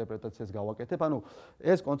ინტერპრეტაციას გავაკეთებ. ანუ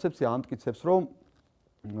ეს კონცეფცია ამტკიცებს, რომ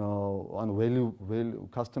ანუ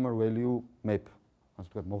customer value map, ასე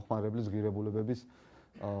ვთქვათ, მოხმარებლის ღირებულებების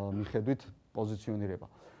მიხედვით პოზიციონირება.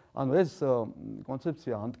 ანუ ეს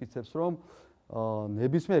კონცეფცია ამტკიცებს, რომ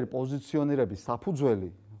ნებისმიერი პოზიციონირების საფუძველი,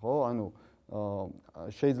 ხო, ანუ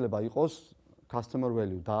შეიძლება იყოს customer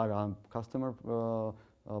value და არა customer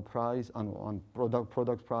price, ანუ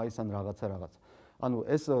product price ან რაღაცა. ანუ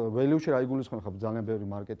ეს value-ში რა იგულისხმება, ხა ძალიან ბევრი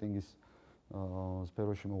მარკეტინგის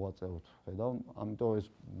სფეროში მოღვაწეობთ, ხედავ, ამიტომ ეს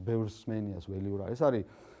ბევრს მენიას value რა. ეს არის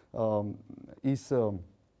ის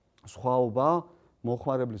სხვაობა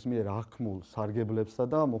მოხმარებლის მიერ აღქმულ სარგებლებსა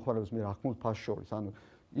და მოხმარებლის მიერ აღქმულ ფასს შორის. ანუ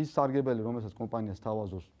ის სარგებელი, რომელსაც კომპანიას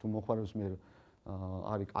თავაზობს, თუ მოხმარების მიერ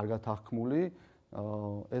არის კარგად აღქმული,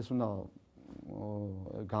 ეს უნდა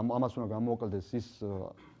ამას უნდა გამოაკლდეს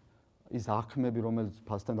ის აღქმები, რომელიც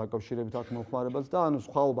ფასთან დაკავშირებით აქვს მოხმარებას და ანუ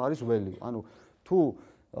სხვაობა არის value. ანუ თუ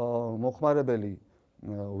მოხმარებელი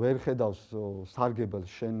ვერ ხედავს სარგებელს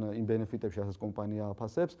შენ იმ ბენეფიტებში, რასაც კომპანია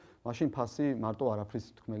აფასებს, მაშინ ფასი მარტო არაფრის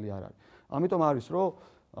თქმელი არ არის. ამიტომ არის რომ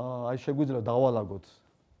აი შეგვიძლია დავალაგოთ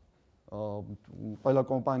ყველა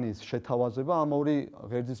კომპანიის შეთავაზება ამ ორი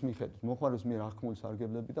ღერძის მიხედვით, მოხმარების მიერ აღქმული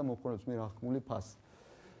სარგებლები და მოხმარების მიერ აღქმული ფასი.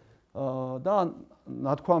 და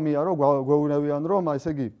ნათქვამია რომ გვეუბნებიან რომ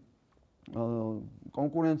ესე იგი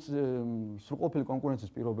სრულყოფილი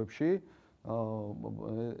კონკურენციის პირობებში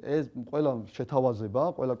ეს ყველა შეთავაზება,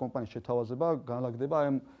 ყველა კომპანიის შეთავაზება განლაგდება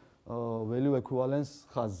ამ value equivalence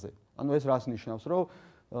ხაზზე. ანუ ეს რას ნიშნავს, რომ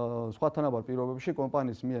სხვა თანაბარ პირობებში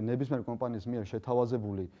ნებისმიერ კომპანიის მიერ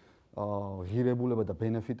შეთავაზებული ღირებულება და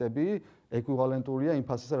ბენეფიტები ეკვივალენტურია იმ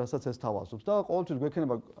ფასისა, რასაც ეს თავაზობს და ყოველთვის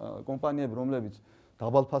გვექნება კომპანიები, რომლებიც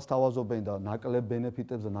დაბალ ფასს თავაზობენ და ნაკლებ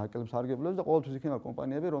ბენეფიტებს და ნაკლებ სარგებლებს და ყოველთვის იქნება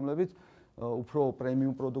კომპანიები, რომლებიც უფრო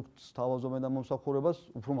პრემიუმ პროდუქტს თავაზობენ და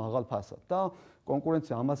მომსახურებას უფრო მაღალ ფასად და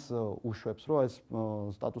კონკურენცია ამას უშვებს, რომ ეს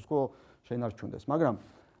სტატუს quo შეინარჩუნდეს. მაგრამ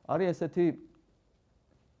არის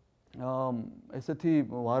ესეთი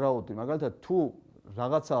ვარაუდი, მაგალითად თუ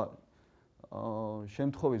რაღაცა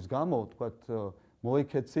შემთხვევის გამო, თქვათ,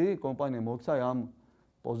 მოიქეცი, კომპანია მოიქცა ამ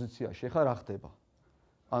პოზიციაში, ეხლა რა ხდება?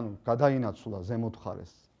 ანუ გადაინაცვლა ზემოთ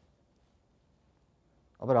მხარეს.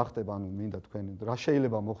 აბა რა ხდება, ანუ მინდა თქვენი რა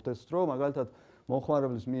შეიძლება მოხდეს, რომ მაგალითად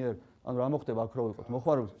მომხმარებლის მიერ, ანუ რა მოხდება აქ რო ვიყოთ,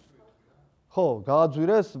 მომხმარებლის ხო,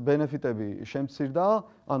 გააძვირეს ბენეფიტები შემცირდა,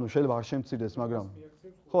 ანუ შეიძლება არ შემცირდეს, მაგრამ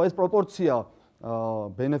ხო, ეს პროპორცია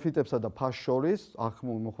ბენეფიტებსა და ფასს შორის,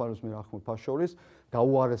 ახმულ მომხმარებლის მიერ ახმულ ფასს შორის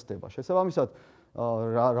გაუარესდება. შესაბამისად,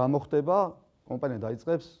 რა მოხდება, კომპანია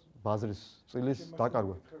დაიწყებს ბაზრის წილის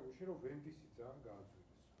დაკარგვას.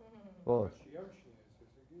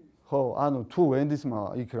 ხო, ანუ თუ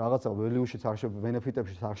ვენდისმა იქ რაღაცა value-შიც არ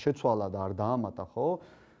ბენეფიტებშიც არ შეცვალა და არ დაამატა, ხო?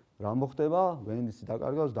 რა მოხდება? ვენდისი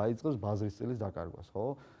დაკარგვას დაიწყებს ბაზრის წილის დაკარგვას,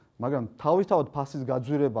 ხო? მაგრამ თავისთავად ფასის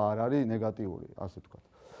გაძვირება არ არის ნეგატიური, ასე ვთქვათ.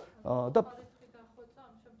 და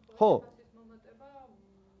ხო.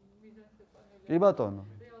 კი ბატონო.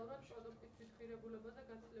 რეალურად პროდუქტის თვითღირებულება და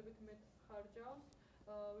გაცილებით მეტ ხარჯავს,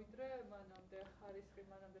 ვიდრე მანამდე ხარისხი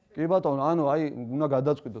მანამდე შეიძლება. კი ბატონო, ანუ აი უნდა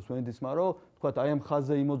გადაწყვიტოს ვენდისმა, რომ თქვათ აი ამ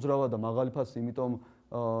ხაზზე იმოძრავა და მაღალი ფასი, იმიტომ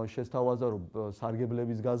შესთავაზა რომ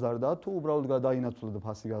სარგებლების გაზარდა, თუ უბრალოდ გადაინაცვლა და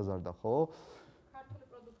ფასი გაზარდა, ხო? ქართული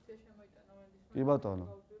პროდუქცია შემოიტანა ვენდისმა. კი ბატონო.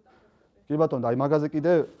 კი ბატონო, აი მაგაზე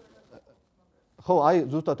კიდე ხო, აი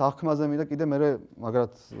ზუსტად აღქმაზე მინდა კიდე მე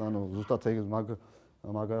მაგრად ანუ ზუსტად ეგ მაგ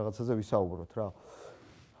რაღაცაზე ვისაუბროთ რა.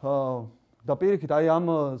 და პირიქით აი ამ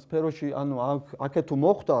სფეროში ანუ აქეთ თუ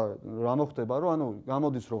მოხდა რა მოხდება რომ ანუ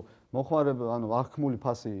გამოდის რომ მოხმარება ანუ აღქმული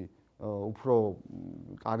ფასი უფრო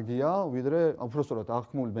კარგია ვიდრე უფრო სწორად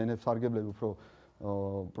აღქმული სარგებლები უფრო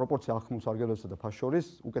პროპორცია აღქმულ სარგებლებსა და ფასს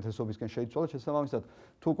შორის უკეთესობისკენ შეიცვალა შესაბამისად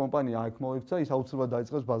თუ კომპანია აქ მოიქცა ის აუცილებლად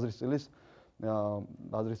დაიწყებს ბაზრის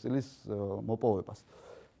წილის მოპოვებას.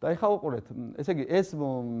 და ეხლა ვუყურეთ, ესე იგი ეს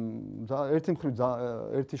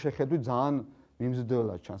ერთი შეხედვით ძალიან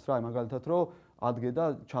მიმზიდველად ჩანს რა, მაგალითად რომ ადგე და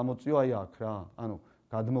ჩამოწიო აი აქ რა, ანუ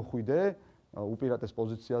გადმოხვიდე უპირატეს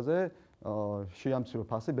პოზიციაზე, შეამცირო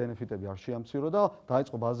ფასი, ბენეფიტები არ შეამცირო და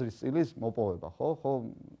დაიწყო ბაზრის წილის მოპოვება, ხო? ხო,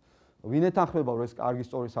 ვინ ეთანხმება რომ ეს კარგი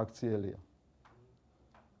სწორი საქციელია?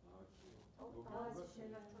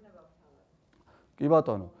 კი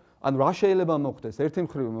ბატონო. ანუ რა შეიძლება მოხდეს? ერთი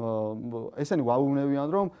მხრივ ესენი ვაუვნებიან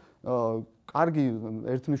რომ კარგი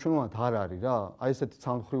ერთმნიშვნელოვნად არ არის რა. აი ესეთი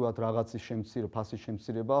ცალმხრივად რაღაცის შემცირება, ფასის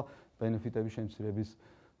შემცირება, ბენეფიტების შემცირების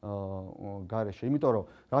გარეშე. იმიტომ რომ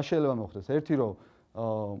რა შეიძლება მოხდეს? ერთი რომ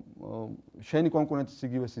შენი კონკურენტიც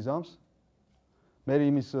იგივეს იზამს. მე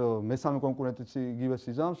იმის მესამე კონკურენტიც იგივეს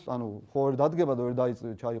იზამს, ანუ ხო ვერ დადგება და ვერ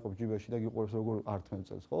ჩაიყოფ ჯიბეში და გიყურებს როგორ ართმევ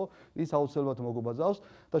წელს, ხო? ის აუცილებლად მოგობაძავს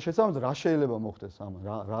და შესაბამისად რა შეიძლება მოხდეს ამან?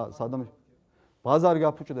 რა სადამე ბაზარი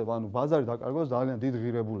გაფუჭდება, ანუ ბაზარი დაკარგვას ძალიან დიდ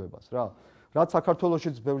ღირებულებას რა. რაც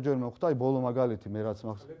საქართველოშიც ბევრჯერ მოხდა, აი ბოლო მაგალითი მე რაც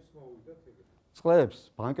მახსოვს.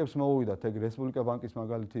 წყლებს, ბანკებს მოუვიდათ, ეგ რესპუბლიკა ბანკის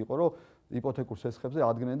მაგალითი იყო, რომ იპოთეკურ სესხებზე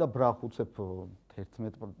ადგენენ და ბრახ უცებ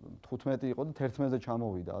 15 იყო და 11-ზე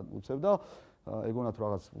ჩამოვიდა უცებ და ეგონათ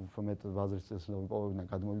რაღაც უფრო მეტ ბაზრის წელს მოპოვებდნენ,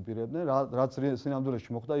 გადმოიპირებდნენ, რაც სინამდვილეში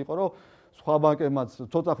მოხდა იყო, რომ სხვა ბანკებმაც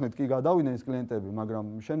ცოტახნით კი გადავიდნენ ის კლიენტები, მაგრამ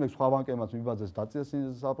შემდეგ სხვა ბანკებმაც მიბაძეს დაწიეს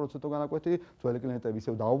საპროცენტო განაკვეთი, ძველი კლიენტები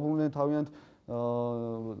ისევ დაუბრუნდნენ თავიანთ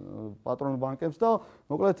პატრონ ბანკებს და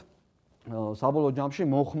მოკლედ საბოლოო ჯამში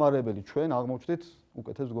მომხმარებელი ჩვენ აღმოჩნდით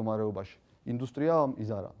უკეთეს მდგომარეობაში. ინდუსტრია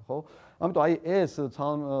იზარა, ხო? ამიტომ აი ეს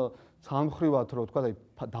ცალმხრივად რო თქვა, აი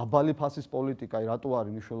დაბალი ფასის პოლიტიკა, აი რატო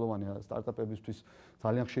არის მნიშვნელოვანია სტარტაპებისთვის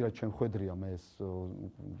ძალიან ხშირად შემხედრია მე ეს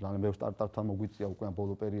ძალიან ბევრ სტარტაპთან მოგვიწია უკვე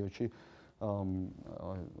ბოლო პერიოდში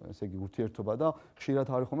ესე იგი ურთიერთობა და ხშირად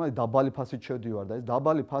არის ხოლმე დაბალი ფასით შევდივარ და ეს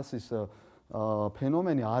დაბალი ფასის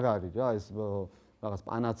ფენომენი არ არის რა, ეს რაღაც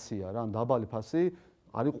პანაცია რა, დაბალი ფასი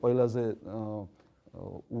არის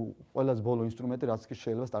ყველაზე ბოლო ინსტრუმენტი, რაც კი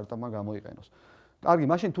შეიძლება სტარტაპმა გამოიყენოს. კარგი,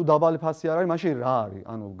 მაშინ თუ დაბალი ფასი არ არის, მაშინ რა არის?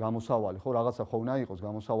 ანუ გამოსავალი, ხო, რაღაცა ხო უნდა იყოს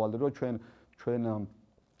გამოსავალი, რომ ჩვენ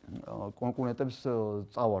კონკურენტებს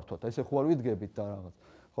წავართვათ. ესე ხო არ ვიდგებით და რაღაც.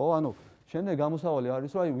 ხო, ანუ შემდეგ გამოსავალი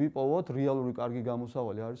არის, რომ აი ვიპოვოთ რეალური კარგი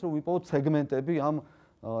გამოსავალი არის, რომ ვიპოვოთ სეგმენტები ამ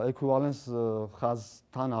ეკვივალენს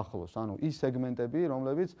ხაზთან ახლოს. ანუ ის სეგმენტები,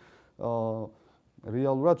 რომლებიც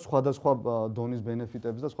რეალურად სხვადასხვა დონის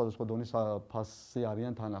ბენეფიტებს და სხვადასხვა დონის ფასი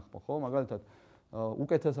არიან თან ახლო, ხო? მაგალითად,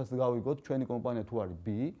 უკეთესად გავიგოთ, ჩვენი კომპანია თუ არის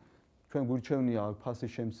B, ჩვენ გვირჩევნია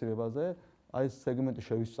ფასის შემცირებაზე, აი ეს სეგმენტი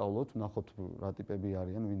შევისწავლოთ, ვნახოთ რა ტიპები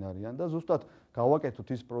არიან, ვინ არიან და ზუსტად გავაკეთოთ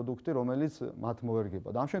ის პროდუქტი, რომელიც მათ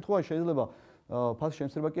მოერგება. და ამ შემთხვევაში შეიძლება ფასის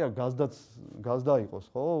შემცირება კი არ გაზდა იყოს,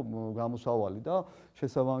 ხო? გამოსავალი და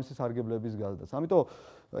შესაბამისი სარგებლების გაზდაც. ამიტომ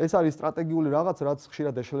ეს არის სტრატეგიული რაღაც, რაც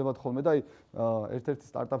ხშირად ეშლებათ ხოლმე და აი ერთ-ერთი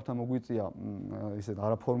სტარტაპთან მოგვიწია ისეთ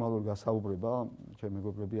არაფორმალური გასაუბრება, ჩემი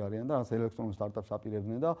მეგობრები არიან და რაღაც ელექტრონულ სტარტაპს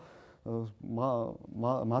აპირებდნენ და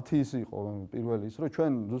მათი ის იყო პირველი ის, რომ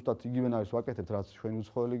ჩვენ ზუსტად იგივენ არის ვაკეთებთ, რაც ჩვენი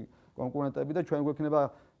უცხოელი კონკურენტები და ჩვენ გვექნება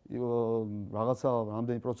რაღაცა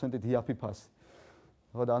რამდენი პროცენტით იაფი ფასი.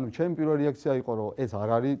 ხო და ანუ ჩემი პირველი რეაქცია იყო რომ ეს არ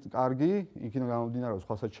არის კარგი, იქიდან გამომდინარე რომ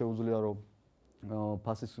სხვასაც შეუძლია რომ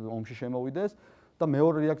ფასის ომში შემოვიდეს და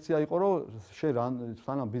მეორე რეაქცია იყო რომ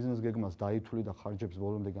სანამ ბიზნეს გეგმას დაითვლი და ხარჯებს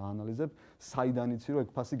ბოლომდე გაანალიზებ, საიდან იცი რომ ეგ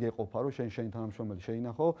ფასი გეყოფა რომ შენი თანამშრომელი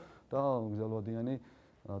შეინახო და გზელვადიანი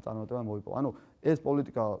წარმატება მოიპოვა. ანუ ეს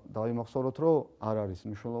პოლიტიკა დავიმახსოვროთ რომ არ არის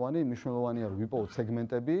მნიშვნელოვანი, მნიშვნელოვანია რომ ვიპოვოთ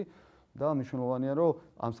სეგმენტები და მნიშვნელოვანია რომ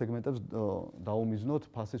ამ სეგმენტებს დაუმიზნოთ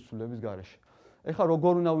ფასის ცვლილების გარეშე. ეხლა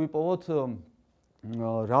როგორ უნდა ვიპოვოთ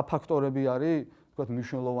რა ფაქტორები არის თქვათ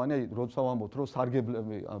მნიშვნელოვანი, აი როცა ვამბობთ რომ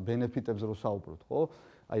სარგებლები ბენეფიტებზე რო საუბრობთ, ხო?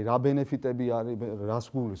 აი რა ბენეფიტები არის, რას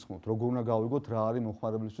გულისხმობთ, როგორ უნდა გავიგოთ რა არის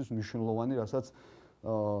მომხმარებლისთვის მნიშვნელოვანი, რასაც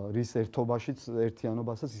რის ერთობაშიც,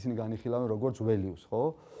 ერთიანობასაც ისინი განიხილავენ როგორც values, ხო?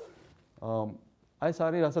 აი ეს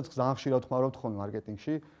არის რასაც ძალიან ხშირად ხმარობთ ხოლმე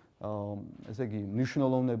მარკეტინგში, ესე იგი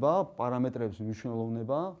მნიშვნელოვნება, პარამეტრების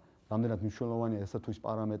მნიშვნელოვნება, რამდენად მნიშვნელოვანია ესა თუ ის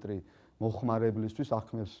პარამეტრი მოხმარებლისთვის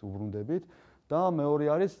ახმებს უბრუნდებით და მეორე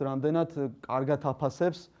არის რამდენად კარგად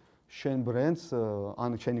აფასებს შენ ბრენდს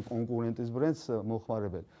ან შენი კონკურენტის ბრენდს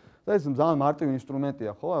მოხმარებელი. და ეს ძალიან მარტივი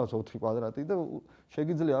ინსტრუმენტია, ხო, რაღაც 4 კვადრატი და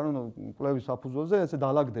შეგიძლია რომ კვლევის საფუძველზე ესე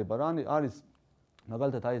დაალაგდება რა, არის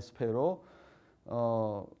მაგალითად აი ეს სფერო,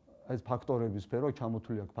 ეს ფაქტორების სფერო,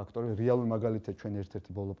 ჩამოთვლილი აქვს ფაქტორები, რეალური მაგალითია ჩვენ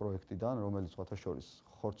ერთ-ერთი ბოლო პროექტიდან, რომელიც სხვათა შორის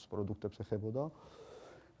ხორცს პროდუქტებს ეხებოდა.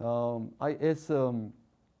 აი ეს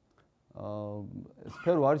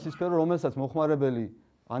სფერო არის ის სფერო, რომელსაც მოხმარებელი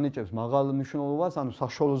ანიჭებს მაღალ მნიშვნელობას, ანუ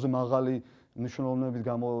საშუალოზე მაღალი მნიშვნელოვნებით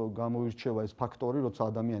გამოირჩევა ეს ფაქტორი,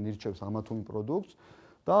 როცა ადამიანი ირჩევს ამა თუ იმ პროდუქტს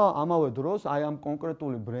და ამავე დროს აი ამ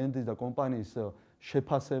კონკრეტული ბრენდის და კომპანიის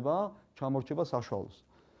შეფასება ჩამორჩება საშუალოს.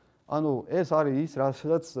 ანუ ეს არის ის,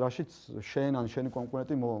 რაშიც შენ ან შენი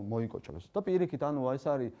კონკურენტი მოიკოჭებს. და პირიქით, ანუ ეს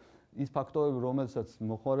არის ის ფაქტორები, რომელსაც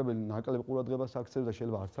მოხმარებელი ნაკლებ ყურადღებას აქცევს და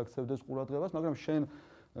შეიძლება არც აქცევდეს ყურადღებას, მაგრამ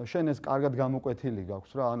შენ ეს კარგად გამოკვეთილი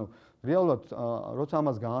გაქვს რა. ანუ რეალურად როცა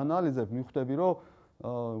ამას გაანალიზებ, მიხვდები, რომ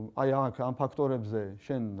აი ამ ფაქტორებზე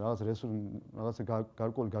შენ რაღაცა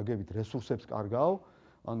გარკვეული გაგებით რესურსებს კარგავ,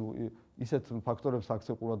 ანუ ისეთ ფაქტორებს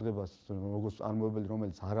აქცევ ყურადღებას, როგორც წარმოებელი,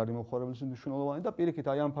 რომელიც არ არის მოხმარებლის მნიშვნელოვანი და პირიქით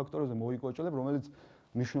აი ამ ფაქტორებზე მოიკოჭლებ, რომელიც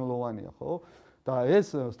მნიშვნელოვანია, ხო? და ეს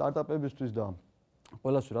სტარტაპებისთვის და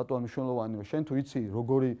ყველასთვის რატო არის მნიშვნელოვანი, რომ შენ თუ იცი,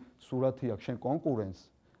 როგორი სურათი აქვს შენ კონკურენტს,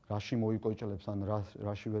 რაში მოიკოჭლებს ან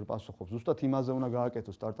რაში ვერ პასუხობს. ზუსტად იმაზე უნდა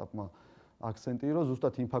გააკეთოს სტარტაპმა აქცენტი, რომ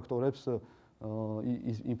ზუსტად იმ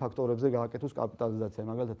ფაქტორებზე გააკეთოს კაპიტალიზაცია.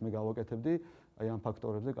 მაგალითად მე გავაკეთებდი აი ამ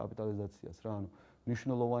ფაქტორებზე კაპიტალიზაციას რა. ანუ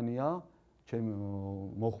მნიშვნელოვანია ჩემი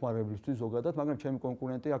მოხმარებლისთვის ზოგადად, მაგრამ ჩემი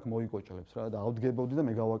კონკურენტი აქ მოიკოჭლებს რა და ავდგებოდი და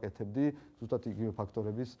მე გავაკეთებდი ზუსტად იგივე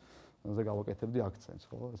ფაქტორებიზე გავაკეთებდი აქცენტს,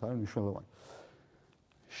 ხო? ეს არის მნიშვნელოვანი.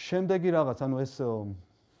 შემდეგი რაღაც, ანუ ეს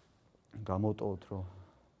გამოტოვოთ, რომ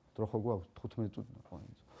დრო ხო გვაქვს 15 წუთი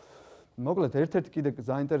ნაყვანიც. მოკლედ ერთ-ერთი კიდე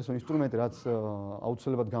საინტერესო ინსტრუმენტი, რაც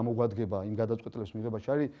აუცილებლად გამოგვადგება იმ გადაწყვეტილების მიღებაში,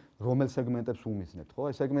 არის რომელ სეგმენტებს უმიზნებთ, ხო?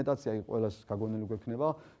 ეს სეგმენტაცია ყველას გაგონილი გვექნება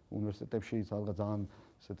უნივერსიტეტებში, რაღაც ძალიან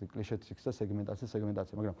ესეთი კლიშეთ იქცა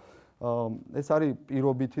სეგმენტაცია, მაგრამ ეს არის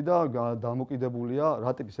პირობითი და დამოკიდებულია,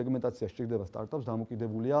 რა ტიპის სეგმენტაცია სჭირდება სტარტაპს,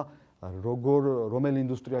 დამოკიდებულია რომელ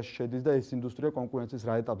ინდუსტრიაში შედის და ეს ინდუსტრია კონკურენციის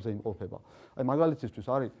რა ეტაპზე იმყოფება. აი მაგალითისთვის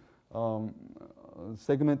არის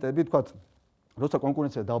სეგმენტები, თქვათ, როცა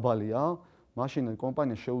კონკურენცია დაბალია, მაშინ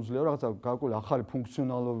კომპანია შეუძლია რაღაცა გარკვეული ახალი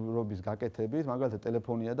ფუნქციონალურობის გაკეთებით, მაგალითად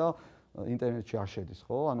ტელეფონია და ინტერნეტში არ შედის,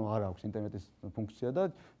 ხო? ანუ არ აქვს ინტერნეტის ფუნქცია და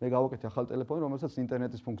მე გავაკეთე ახალი ტელეფონი, რომელსაც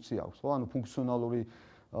ინტერნეტის ფუნქცია აქვს, ხო? ანუ ფუნქციონალური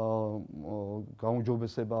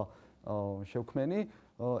გაუმჯობესება შევქმენი,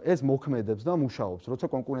 ეს მოქმედებს და მუშაობს, როცა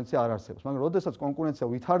კონკურენცია არ არსებობს. მაგრამ როდესაც კონკურენცია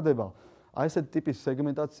ვითარდება, აი ესეთი ტიპის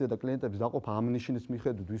სეგმენტაცია და კლიენტების დაყოფა ამ ნიშნის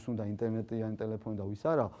მიხედვით, ვის უნდა ინტერნეტი ან ტელეფონი და ვის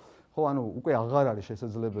არა, ხო, ანუ უკვე აღარ არის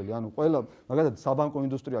შესაძლებელი. ანუ ყველა, მაგალითად, საბანკო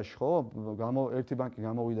ინდუსტრიაში, ხო, ერთი ბანკი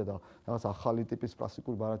გამოვიდა და რაღაც ახალი ტიპის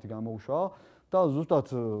კლასიკური ბარათი გამოუშვა და ზუსტად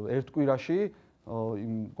ერთ კვირაში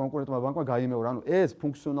იმ კონკურენტმა ბანკმა გაიმეორა. ანუ ეს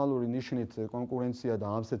ფუნქციონალური ნიშნით კონკურენცია და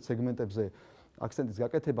ამ სეგმენტებზე აქცენტის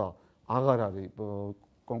გაკეთება აღარ არის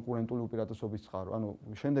კონკურენტული უპირატესობის წყარო.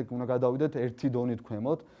 ანუ შემდეგ უნდა გადავიდეთ ერთი დონით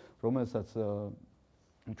ქვემოთ, რომელსაც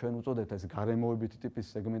ჩვენ უწოდებთ ეს გარემოებითი ტიპის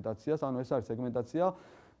სეგმენტაციას. ანუ ეს არის სეგმენტაცია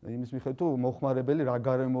იმის მიხედვით, თუ მოხმარებელი რა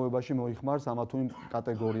გარემოებაში მოიხმარს ამა თუ იმ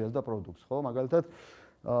კატეგორიას და პროდუქტს, ხო? მაგალითად,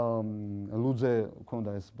 ლუძე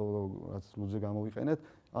ქონდა ეს ბოლო, რაც ლუძე გამოვიყენეთ.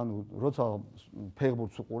 ანუ როცა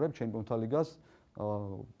ფეხბურთს უყურებ ჩემპიონთა ლიგას,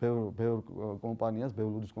 ბევრ კომპანიას, ბევრ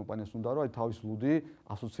ლუდის კომპანიას უნდა რომ აი თავის ლუდი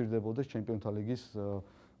ასოცირდებოდეს ჩემპიონთა ლიგის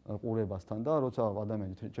ყურებასთან და როცა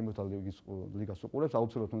ადამიანი ჩემპიონთა ლიგას უყურებს,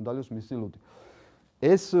 აუცილებლად უნდა დალიოს მისი ლუდი.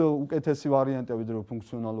 ეს უკეთესი ვარიანტია ვიდრე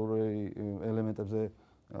ფუნქციონალური ელემენტებზე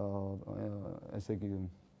ესე იგი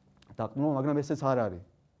დაყრდნობა, მაგრამ ესეც არ არის.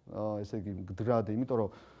 ესე იგი მდგრადი, იმიტომ რომ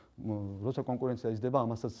როცა კონკურენცია იზრდება,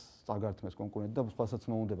 ამასაც წაგართმევს კონკურენტი და სხვასაც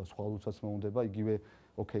მოუნდება, სხვა ლუცაც მოუნდება იგივე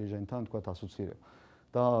occasion-თან თქვა ასოცირება.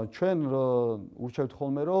 და ჩვენ ურჩევთ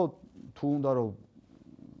ხოლმე რომ თუ უნდა რომ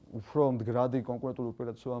უფრო მდგრადი კონკურენტული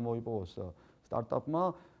უპირატესობა მოიპოვოს სტარტაპმა,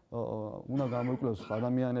 უნდა გამოიკვლიოს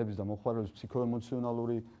ადამიანების და მოხმარების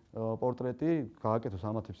ფსიქოემოციონალური პორტრეტი, გააკეთოს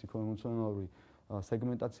ამათი ფსიქოემოციონალური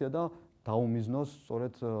სეგმენტაცია და დაუმიზნოს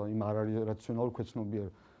სწორედ იმ არარაციონალურ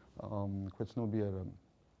ქვეცნობიერ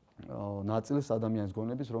ნაწილს ადამიანის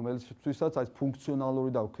გონების, რომელიცთვისაც აი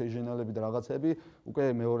ფუნქციონალური და occasionalები და რაღაცები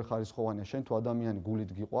უკვე მეორე ხარისხოვანია. შენ თუ ადამიანი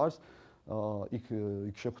გულით გიყვარს, იქ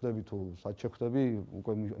შეხვდები თუ სად შეხვდები,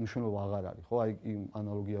 უკვე მნიშვნელობა აღარ არის, ხო? აი იმ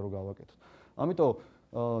ანალოგია რო გავაკეთოთ. ამიტომ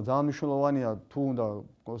ძალიან მნიშვნელოვანია თუ უნდა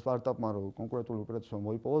სტარტაპმა რომ კონკურენტული უპირატესობა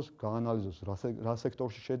მოიპოვოს, გაანალიზოს რა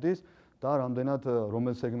სექტორში შედის და რამდენად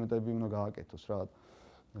რომელ სეგმენტები უნდა გააკეთოს რა.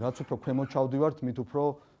 რაც უფრო ქვემოთ ჩავდივართ,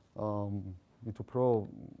 მით უფრო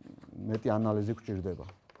მეტი ანალიზი გვჭირდება.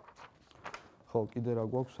 ხო, კიდე რა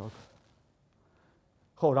გვაქვს აქ?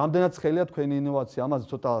 ხო, რამდენად ცხელია თქვენი ინოვაცია, ამაზე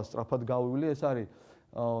ცოტა სწრაფად გავივალი, ეს არის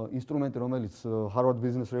ინსტრუმენტი, რომელიც Harvard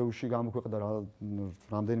Business Review-ში გამოქვეყნდა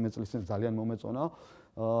რამდენიმე წლის წინ ძალიან მომეწონა.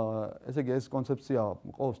 ესე იგი ეს კონცეფცია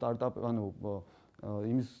ყავს სტარტაპ, ანუ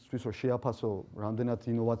იმისთვის რომ შეაფასო რამდენად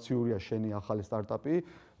ინოვაციურია შენი ახალი სტარტაპი,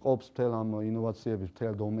 ყოფს მთელ ამ ინოვაციების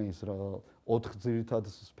მთელ დომეინს 4 ძირითად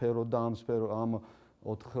სფერო და ამ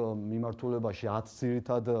 4 მიმართულებაში 10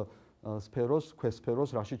 ძირითად სფეროს,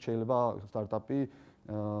 ქვესფეროს, რაშიც შეიძლება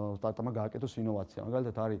სტარტაპმა გააკეთოს ინოვაცია.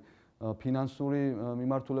 მაგალითად არის ფინანსური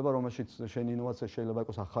მიმართულება, რომელშიც შენი ინოვაცია შეიძლება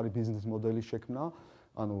იყოს ახალი ბიზნეს მოდელის შექმნა,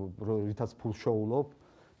 ანუ რითაც ფულს შოულობ,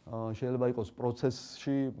 შეიძლება იყოს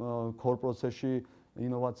პროცესში, core პროცესში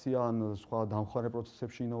ინოვაცია, ან სხვა დამხმარე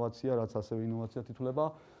პროცესებში ინოვაცია, რაც ასევე ინოვაციად ითვლება.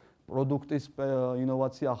 პროდუქტის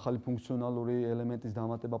ინოვაცია, ახალი ფუნქციონალური ელემენტის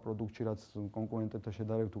დამატება პროდუქტში, რაც კონკურენტებთან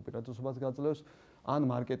შედარებით უპირატესობას გაძლევს, ან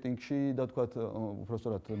მარკეტინგში და თქვათ,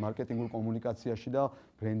 უბრალოდ მარკეტინგულ კომუნიკაციაში და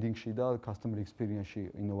ბრენდინგში და customer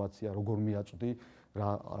experience-ში ინოვაცია, როგორ მიაწვდი, რა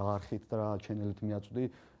არხით და რა ჩენელით მიაწვდი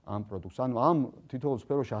ამ პროდუქტს. ანუ ამ თითოეულ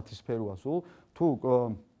სფეროში 10 სფეროა სულ. თუ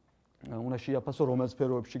უნდა შეაფასო რომელ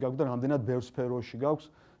სფეროებში გაქვს და რამდენად ბევრ სფეროში გაქვს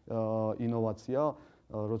ინოვაცია,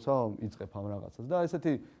 როცა იწყებ ამ რაღაცას. და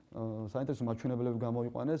ესეთი საინტერესო მაჩვენებლები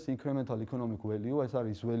გამოიყვანეს, incremental economic value, ეს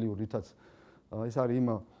არის ის value, რითაც ეს არის იმ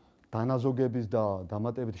დანაზოგების და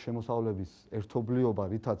დამატებითი შემოსავლების ერთობლიობა,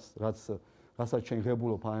 რასაც ჩვენ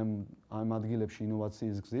ღებულობ ამ ადგილებში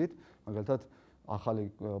ინოვაციის გზით, მაგალითად ახალი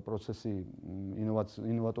პროცესი,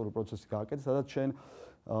 ინოვატორული პროცესი გააკეთე, სადაც ჩვენ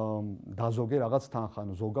დაზოგე რაღაც თანხა,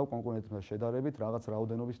 ანუ ზოგავ კონკურენტებთან შედარებით რაღაც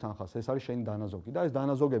რაოდენობის თანხას. ეს არის შენი დანაზოგი და ეს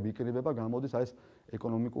დანაზოგები იკრიბება, გამოდის აი ეს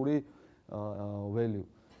ეკონომიკური value.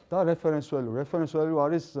 და reference value. Reference value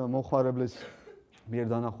არის მომხმარებლის მიერ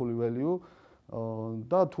დანახული value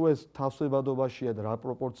და თუ ეს თავსებადობაშია და რა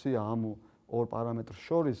პროპორცია ამ ორ პარამეტრს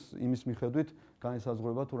შორის, იმის მიხედვით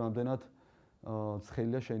განისაზღვრება თუ რამდენად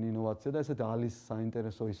ცხელია შენი ინოვაცია და ესეთი ალის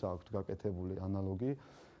საინტერესო ისა აქვს გაკეთებული ანალოგი,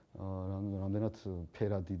 რამდენად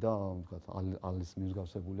ფერადი და ვთქვათ ალის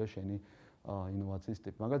მსგავსებულია შენი ინოვაციის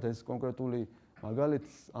ტიპი. მაგალითად ეს კონკრეტული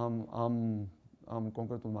მაგალითს ამ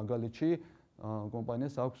კონკრეტულ მაგალითში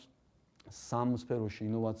კომპანიას აქვს 3 სფეროში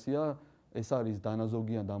ინოვაცია, ეს არის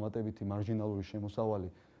დანაზოგიან დამატებითი მარჟინალური შემოსავალი,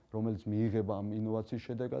 რომელიც მიიღება ამ ინოვაციის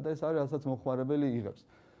შედეგად და ეს არის რასაც მომხმარებელი იღებს.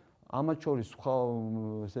 ამათ შორის სხვა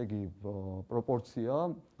ესე იგი პროპორცია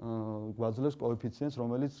გვაძლევს კოეფიციენტს,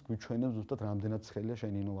 რომელიც გვიჩვენებს ზუსტად რამდენად ცხელია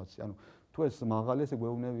შენი ინოვაცია. ანუ თუ ეს მაღალია, ესე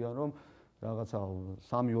გვეუბნებიან რომ რაღაცა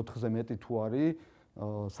 3-4-ზე მეტი თუ არის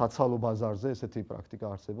საცალო ბაზარზე ესეთი პრაქტიკა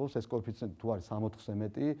არსებობს, ეს კოეფიციენტი თუ არის 3-4-ზე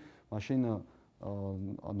მეტი, მაშინ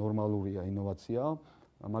ნორმალურია ინოვაცია,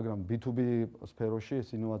 მაგრამ B2B სფეროში ეს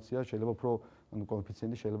ინოვაცია შეიძლება უფრო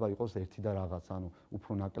კოეფიციენტი შეიძლება იყოს 1 და რაღაც, ანუ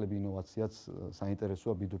უფრო ნაკლები ინოვაციაც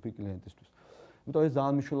საინტერესოა B2B კლიენტისთვის. იმიტომ ეს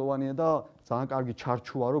ძალიან მნიშვნელოვანია და ძალიან კარგი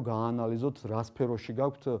ჩარჩოა, რომ გააანალიზოთ რა სფეროში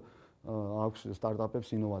აქვს სტარტაპებს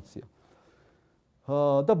ინოვაცია.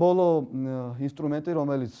 და ბოლო ინსტრუმენტი,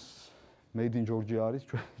 რომელიც Made in Georgia არის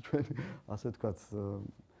ჩვენი ასე ვთქვათ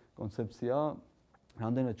კონცეფცია,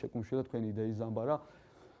 რამდენად შეკუმშვილეთ თქვენი იდეის ზამბარა.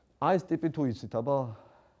 აი ეს ტიპი თუ იცით, აბა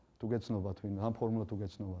თუ გეცნობათ ვინ, ამ ფორმულა თუ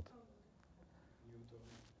გეცნობათ.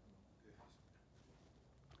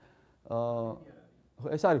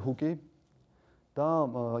 ეს არის ჰუკი და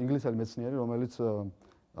ინგლისელი მეცნიერი, რომელიც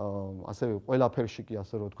ასევე ყველაფერში კი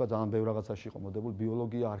ასე რომ ვთქვა, ძალიან ბევრ რაღაცაში იყო მოდებული,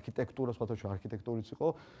 ბიოლოგია, არქიტექტურა, სხვათა შორის არქიტექტურიც იყო,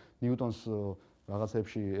 ნიუტონს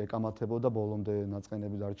რაღაცებში ეკამათებოდა, ბოლომდე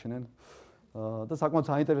ნაწყენები დარჩენენ. და საკმაოდ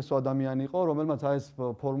საინტერესო ადამიანი იყო, რომელმაც აი ეს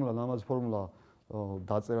ფორმულა, ლამაზი ფორმულა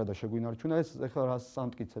დაწერა და შეგვინარჩუნა. ეს ეხლა რას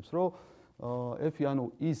ამტკიცებს, რომ F-ი ანუ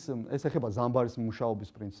ეს ეხება ზამბარის მუშაობის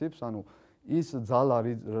პრინციპს, ანუ ის ძალა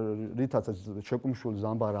რითაც შეკუმშული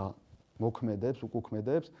ზამბარა მოქმედებს,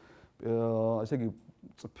 უკუქმედებს, ესე იგი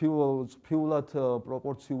წფიულად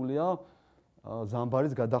პროპორციულია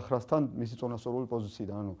ზამბარის გადახრასთან მისი წონასწორული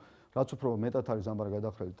პოზიციიდან, ანუ რაც უფრო მეტად არის ზამბარა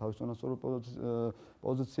გადახრილი თავის წონასწორული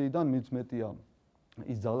პოზიციიდან, მით მეტია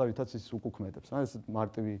ის ძალა, რითაც ის უკუქმედებს. ეს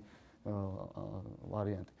მარტივი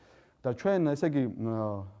ვარიანტი. და ჩვენ, ესე იგი,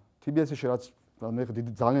 TBS-ში რაც მე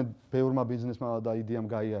ძალიან ბევრმა ბიზნესმა და იდეამ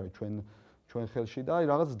გაიარა ჩვენ ხელში და აი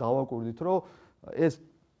რაღაც დავაკვირდით, რომ ეს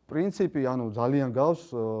პრინციპი, ანუ ძალიან გავს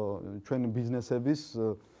ჩვენ ბიზნესების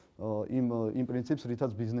იმ პრინციპს,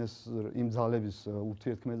 რითაც ბიზნეს იმ ძალების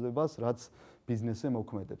ურთიერთქმედებას, რაც ბიზნესზე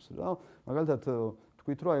მოქმედებს რა. მაგალითად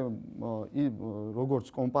თქვით, რომ აი როგორც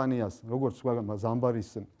კომპანიას, როგორც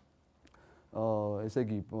ზამბარის ესე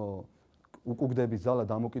იგი უკუგდების ძალა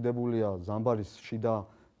დამოკიდებულია ზამბარის შიდა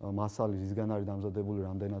მასალის, რისგან არის დამზადებული,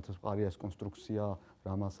 რამდენად მყარია ეს კონსტრუქცია,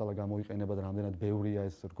 რა მასალა გამოიყენება და რამდენად ბევრია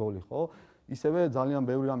ეს რგოლი, ხო? ისევე ძალიან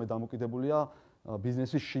ბევრი რამე დამოკიდებულია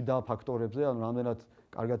ბიზნესის შიდა ფაქტორებზე, ანუ რამდენად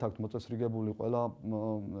კარგად აქვს მოწესრიგებული ყველა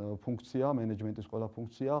ფუნქცია, მენეჯმენტის ყველა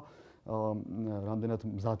ფუნქცია, რამდენად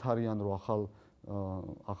მზად არიან, რომ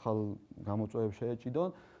ახალ გამოწვევებს შეეჭიდონ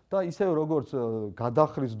და ისევე როგორც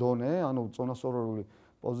გადახრის დონე, ანუ წონასწორული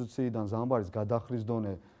პოზიციიდან ზამბარის გადახრის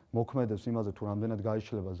დონე მოქმედებს იმაზე, თუ რამდენად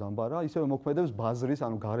გაიშლება ზამბარა, ისევე მოქმედებს ბაზრის,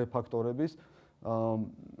 ანუ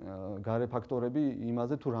გარე ფაქტორები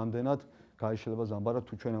იმაზე, თუ რამდენად გაიშლება ზამბარა,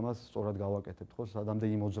 თუ ჩვენ ამას სწორად გავაკეთებთ, ხო, სადამდე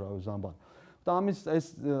იმოძრავებს ზამბარა. და ამის ეს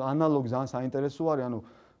ანალოგი ძალიან საინტერესო არის, ანუ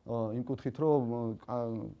იმ კუთხით, რომ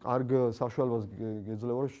კარგ საშუალებას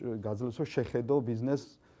გაძლევს, რომ შეხედო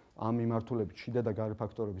ბიზნესს ამ მიმართულებით შიდა და გარე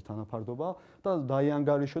ფაქტორების თანაფარდობა და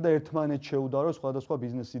დაიანგარიშო და ერთმანეთს შეუდარო სხვადასხვა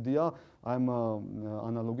ბიზნეს იდეა ამ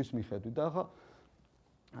ანალოგის მიხედვით. და ახლა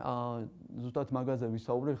ზუსტად მაგაზე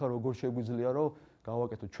ვისაუბრე, ხა როგორ შეგვიძლია რომ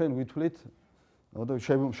გავაკეთოთ. ჩვენ ვითვლით და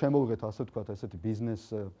შემოვიღეთ ასე ვთქვათ, ესეთი ბიზნეს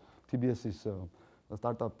TBS-ის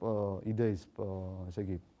სტარტაპ იდეის, ესე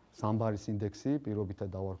იგი ზამბარის ინდექსი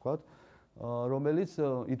პირობითად დავარქვათ, რომელიც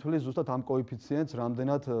ითვლის ზუსტად ამ კოეფიციენტს,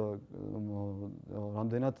 რამდენად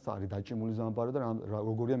არის დაჭიმული ზამბარა და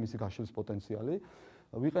როგორია მისი გაშლის პოტენციალი.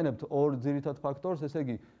 ვიყენებთ ორ ძირითად ფაქტორს, ესე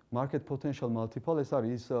იგი market potential multiple, ეს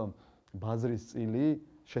არის ის ბაზრის წილი,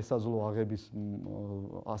 შესაძლო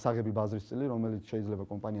ასაღები ბაზრის წილი, რომელიც შეიძლება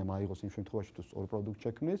კომპანიამ აიღოს იმ შემთხვევაში, თუ სწორ პროდუქტს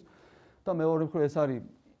შექმნის. და მეორე მხრივ ეს არის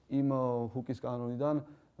იმ ჰუკის კანონიდან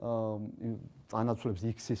წანაცვლებს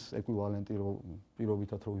X-ის ეკვივალენტი,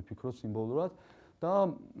 პირობითად რო ვიფიქროთ სიმბოლურად და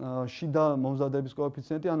შიდა მომზადების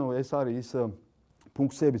კოეფიციენტი, ანუ ეს არის ის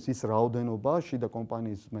ფუნქციების ის რაოდენობა, შიდა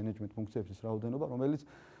კომპანიის მენეჯმენტ ფუნქციების ის რაოდენობა, რომელიც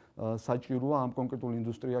საჭიროა ამ კონკრეტულ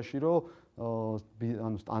ინდუსტრიაში, რომ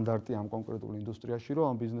ანუ სტანდარტი ამ კონკრეტულ ინდუსტრიაში, რომ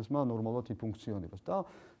ამ ბიზნესმა ნორმალურად იფუნქციონიროს. და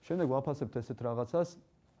შემდეგ ვაფასებთ ესეთ რაღაცას.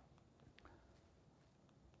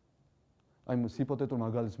 აი ჰიპოთეტურ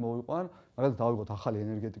მაგალითს მოვიყვან, მაგალითად დავიღოთ ახალი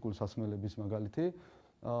ენერგეტიკული სასმელების მაგალითი.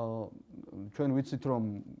 ჩვენ ვიცით, რომ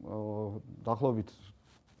დაახლოებით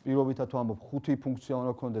პირობითად ვამბობ 5 ფუნქცია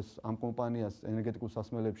უნდა ქონდეს ამ კომპანიას ენერგეტიკულ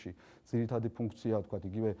სასმელებში, ძირითადი ფუნქცია, თქვათ,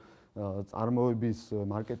 იგივე წარმოების,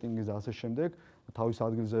 მარკეტინგის და ასე შემდეგ, თავის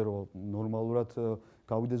ადგილზე რომ ნორმალურად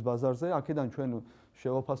გავიდეს ბაზარზე, აქედან ჩვენ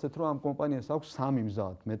შევაფასეთ, რომ ამ კომპანიას აქვს 3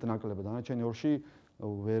 მზად, მეტნაკლებად, დანარჩენი 2-ში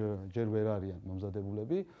ჯერ ვერ არიან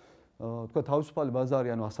მომზადებულები. თქვა თავისუფალი ბაზარი,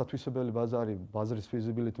 ანუ ასათვისებელი ბაზარი, ბაზრის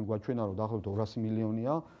feasibility გვაჩვენა, რომ დაახლოებით 200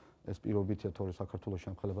 მილიონია, ეს პირობითია, თორე საქართველოში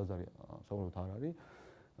ამ ხელე ბაზარი საუბრობთ არ არის.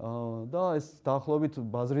 და ეს დაახლოებით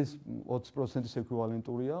ბაზრის 20%-ის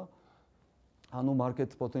ეკვივალენტურია. ანუ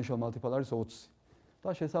market potential multiple არის 20. და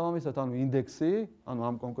შესაბამისად, ანუ ინდექსი, ანუ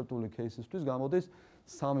ამ კონკრეტული кейსისთვის გამოდის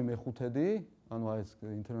 3/5, ანუ აი ეს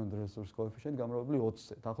internal resource coefficient გამრავლებული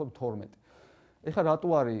 20-ზე, დაახლოებით 12. ეხლა რატო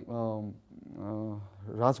არის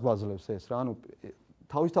რას გვაძლევს ეს რა, ანუ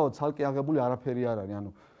თავისთავად ცალკე აღებული არაფერი არ არის,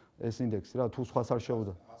 ანუ ეს ინდექსი რა, თუ სხვას არ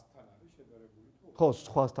შეუდა. 100-თან არის შედარებული თუ? ხო,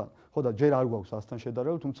 სხვასთან. ხო და ჯერ არ გვაქვს 100-თან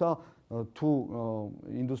შედარებული, თუმცა თუ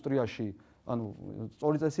ინდუსტრიაში, ანუ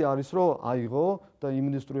სწორი წესი არის, რომ აიღო და იმ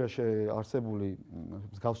ინდუსტრიაში არსებული,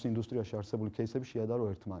 მსგავს ინდუსტრიაში არსებული кейსები შეადარო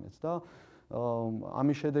ერთმანეთს და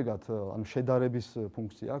ამის შედეგად, ანუ შედარების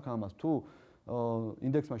ფუნქცია აქვს ამას, თუ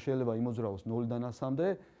ინდექსმა შეიძლება იმოძრავოს 0-დან 100-მდე,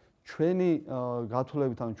 ჩვენი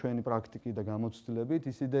გათვლებით, ანუ ჩვენი პრაქტიკით და გამოცდილებით,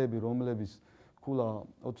 ის იდეები, რომლების ქულა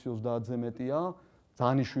 20-30-ზე მეტია,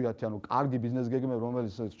 ძალიან იშვიათი, ანუ კარგი ბიზნეს გეგმები,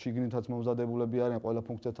 რომელიც შიგნითაც მომზადებულები არიან, ყველა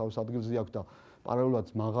ფუნქცია თავის ადგილზე აქვს და პარალელურად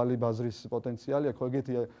მაღალი ბაზრის პოტენციალი აქვს,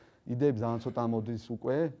 ეგეთი იდეები ძალიან ცოტა მოდის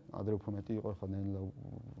უკვე, ადრე უფრო მეტი იყო, ხა ნელა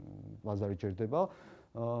ბაზარი ჯერდება.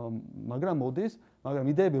 მაგრამ მოდის, მაგრამ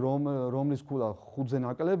იდეები რომლის ქულა 5-ზე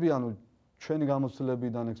ნაკლები, ანუ ჩვენი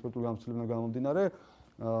გამოცდილებიდან, ექსპერტული გამოცდილებიდან გამომდინარე,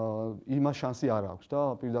 იმას შანსი არ აქვს და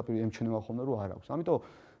პირდაპირ ემჩნევა ხოლმე რომ არ აქვს. ამიტომ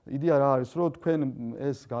იდეა რა არის, რომ თქვენ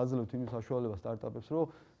ეს გააძლევთ იმის საშუალებას სტარტაპებს, რომ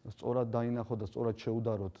სწორად დაინახოთ და სწორად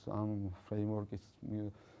შეუდაროთ ამ ფრეიმვორკის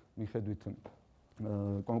მიხედვით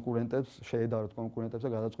კონკურენტებს, შეედაროთ კონკურენტებს და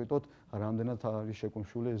გადაწყვიტოთ რამდენად არის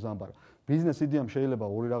შეკუმშული ზამბარა. ბიზნეს იდეამ შეიძლება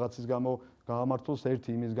ორი რაღაცის გამო გაამართლოს, ერთი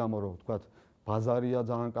იმის გამო, რომ ვთქვათ, ბაზარია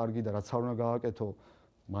ძალიან კარგი და რაც არ უნდა გააკეთო,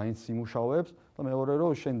 მაინც იმუშავებს და მეორე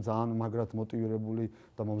რომ შენ ძალიან მაგრად მოტივირებული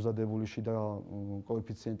და მომზადებული შიდა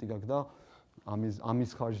კოეფიციენტი გაქვს და ამის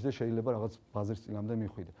ხარჯზე შეიძლება რაღაც ბაზრის წინამდე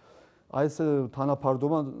მიხვიდე. აი ეს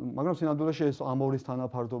თანაფარდობა, მაგრამ სინამდვილეში ეს ამ ორის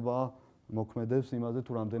თანაფარდობა მოქმედებს იმაზე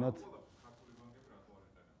თუ რამდენად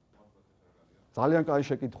ძალიან კაი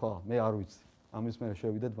შეკითხვაა, მე არ ვიცი. ამის მე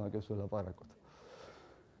შევიდეთ ბანკებს ველაპარაკოთ.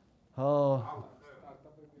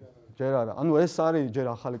 ჯერ არა, ანუ ეს არის ჯერ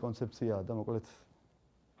ახალი კონცეფციაა და მოკლედ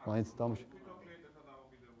მაინც დამუშავე.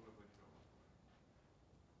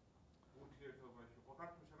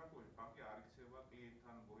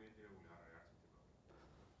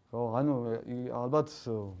 ხო, ანუ ალბათ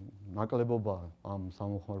ნაკლებობა ამ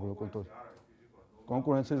სამომხმარებლო კულტურის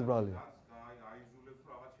კონკურენციის ბრალია.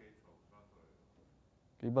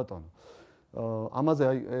 კი ბატონო. ამაზე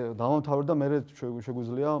აი დავამთავრე და მე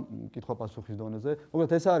შეგვიძლია კითხვა-პასუხის დონეზე.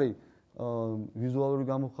 მოკლედ ეს არის ვიზუალური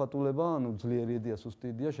გამოხატულება, ანუ ძლიერი იდეა,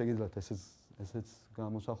 სუსტი იდეა, შეგიძლიათ ესეც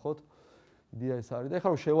გამოსახოთ. იდეა ეს არის და ეხლა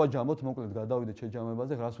რომ შევაჯამოთ, მოკლედ გადავიდეთ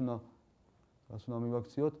შეჯამებაზე, რას უნდა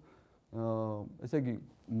მივაქციოთ. ესე იგი,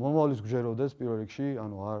 მომავლის გჯეროდეს პირველ რიგში,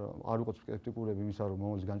 ანუ არ ვიყოთ სკეპტიკურები იმისა, რომ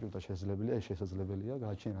მომავლის განჭვრეტა შესაძლებელია, ეს შესაძლებელია,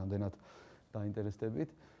 გააჩნია რამდენად დაინტერესდებით.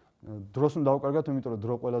 დროს უნდა დავკარგოთ, იმიტომ რომ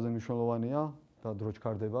დრო ყველაზე მნიშვნელოვანია და დრო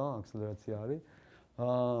ჩქარდება, აქსელერაცია არის.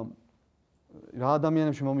 რა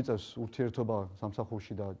ადამიანებში მომიწევს ურთიერთობა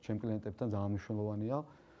სამსახურში და ჩემ კლიენტებთან ძალიან მნიშვნელოვანია.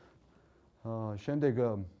 შემდეგ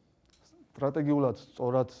სტრატეგიულად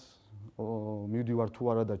სწორად მივდივარ თუ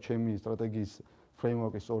არა და ჩემი სტრატეგიის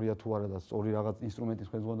ფრეიმვორკი სწორია თუ არა და სწორი რაღაც ინსტრუმენტის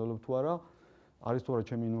ხელმძღვანელობ თუ არა, არის თუ არა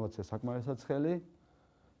ჩემი ინოვაცია საკმარისად ცხელი,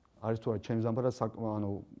 არის თუ არა ჩემი ზამბარა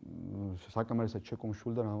საკმარისად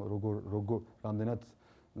შეკუმშული და როგორ რამდენად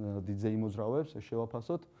დიდზე იმოძრავებს,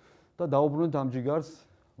 შევაფასოთ და დაუბრუნეთ ამ ჯიგარს,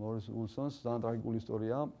 მორის ულსონს, ძალიან ტრაგიკული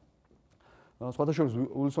ისტორიაა. სხვათა შორის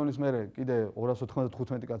ულსონის მერე კიდე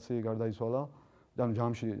 295 კაცი გარდაიცვალა და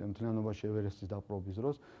ჯამში მთლიანობაში ევერესტის დაპყრობის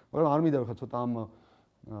დროს, მაგრამ არ მინდა ვიხარ ცოტა ამ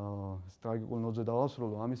ტრაგიკულ ნოტზე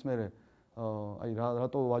დავასრულო. ამის მერე აი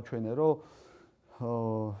რატო ვაჩვენე, რომ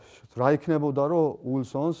რა იქნებოდა, რომ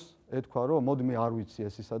ულსონს ეთქვა, რომ მოდი მე არ ვიცი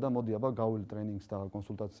ეს ისა და მოდი აბა გავვილ ტრენინგს და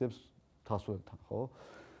კონსულტაციებს თასველთან, ხო?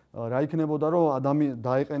 რა იქნებოდა, რომ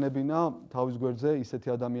დაეყენებინა თავის გვერდზე ისეთი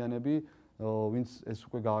ადამიანები, ვინც ეს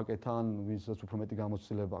უკვე გააკეთა, ვინცაც უფრო მეტი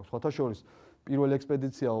გამოცდილება აქვს. სხვათა შორის პირველი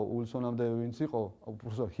ექსპედიცია ულსონამდე ვინც იყო,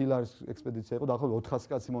 უბრალოდ ჰილარის ექსპედიცია იყო, დაახლოებით 400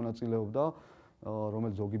 კაცი მონაწილეობდა,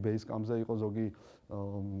 რომელიც ზოგი ბეისკამზე იყო, ზოგი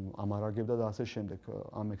ამარაგებდა და ასე შემდეგ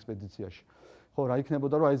ამ ექსპედიციაში. ხო, რა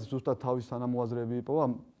იქნებოდა, რომ აი ზუსტად თავის თანამოაზრეები იპოვა,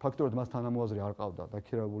 ფაქტობრივად მას თანამოაზრე არ ყავდა,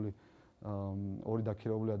 ორი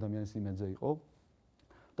დაქირავებული ადამიანის იმედზე იყო.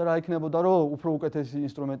 და რა იქნებოდა, რომ უფრო უკეთესი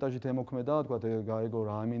ინსტრუმენტაჟით ემოქმედა, თქვა გაეგო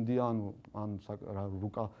რა ამინდია, ან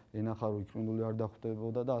რუკა ენახა, რომ იქნული არ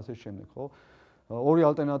დახვდებოდა და ასე შემდეგ, ხო? ორი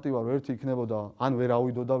ალტერნატივა, რომ ერთი იქნებოდა, ან ვერ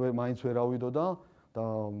ავიდოდა, მაინც ვერ ავიდოდა და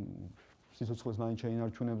სიცოცხლეს მაინც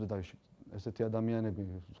შეინარჩუნებდა და ესეთი ადამიანები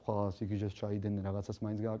სხვა სიგიჟეს ჩაიდნენ, რაღაცას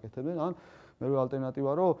მაინც გააკეთებდნენ, ან მეორე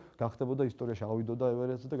ალტერნატივა, რომ გახდებოდა ისტორიაში ავიდოდა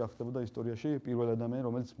ევერესტზე და გახდებოდა ისტორიაში პირველი ადამიანი,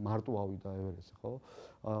 რომელიც მარტო ავიდა ევერესტზე, ხო?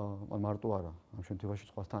 ან მარტო არა, ამ შემთხვევაში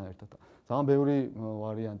სხვასთან ერთად. ძალიან ბევრი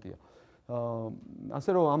ვარიანტია. ასე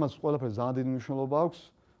რომ ამას ყველაფერს ძალიან დიდი მნიშვნელობა აქვს.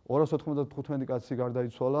 295 კაცი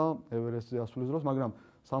გარდაიცვალა ევერესტზე ასვლის დროს, მაგრამ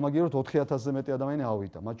სამაგიეროდ 4000-ზე მეტი ადამიანი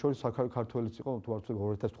ავიდა. მათ შორის ქართველიც იყო, თუ არ ვცდები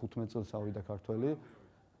 2015 წელს ავიდა ქართველი.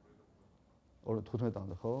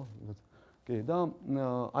 15-მდე, ხო? კი, და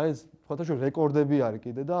აი ეს ფოტოში რეკორდები არის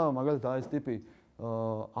კიდე და მაგალითად აი ეს ტიპი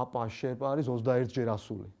აპა შერპა არის 21-ჯერ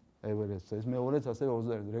ასული ევერესტზე. ეს მეორეც ასევე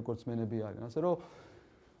 21 რეკორდსმენები არიან. ასე რომ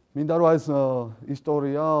მინდა რომ აი ეს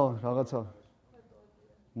ისტორია რაღაცა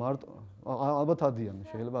მარტო ალბათ ადიან,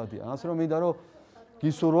 შეიძლება ადიან. ასე რომ მინდა რომ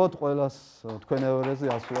გისურვოთ ყველას თქვენ ევერესტზე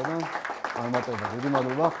ასვლა და წარმატება. დიდი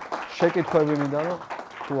მადლობა. შეკითხვები მინდა რომ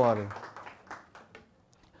თუ არის.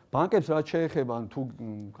 ბანკებს რაც შეეხება, თუ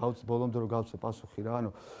ბოლომდე რომ გავცე პასუხი რა,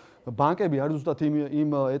 ანუ ბანკები არის ზუსტად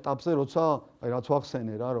იმ ეტაპზე, როცა აი რაც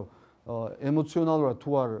ვახსენე რა, რომ ემოციონალურად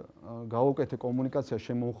თუ არ გავუკეთე კომუნიკაცია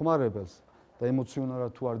შემომხმარებელს და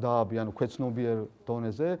ემოციონალურად თუ არ დააბი, ანუ ქვეცნობიერ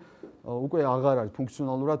დონეზე, უკვე აღარ არის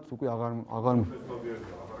ფუნქციონალურად, უკვე აღარ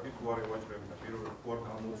თუ არ ევაჭრები და პირველ თუ არ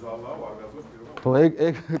გამოძალა, არ გაზოს პირველ. თო ეგ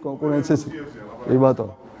კონკურენციის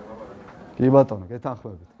კი ბატონო,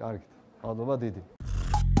 გეთანხმებით, კარგით. მადლობა დიდი.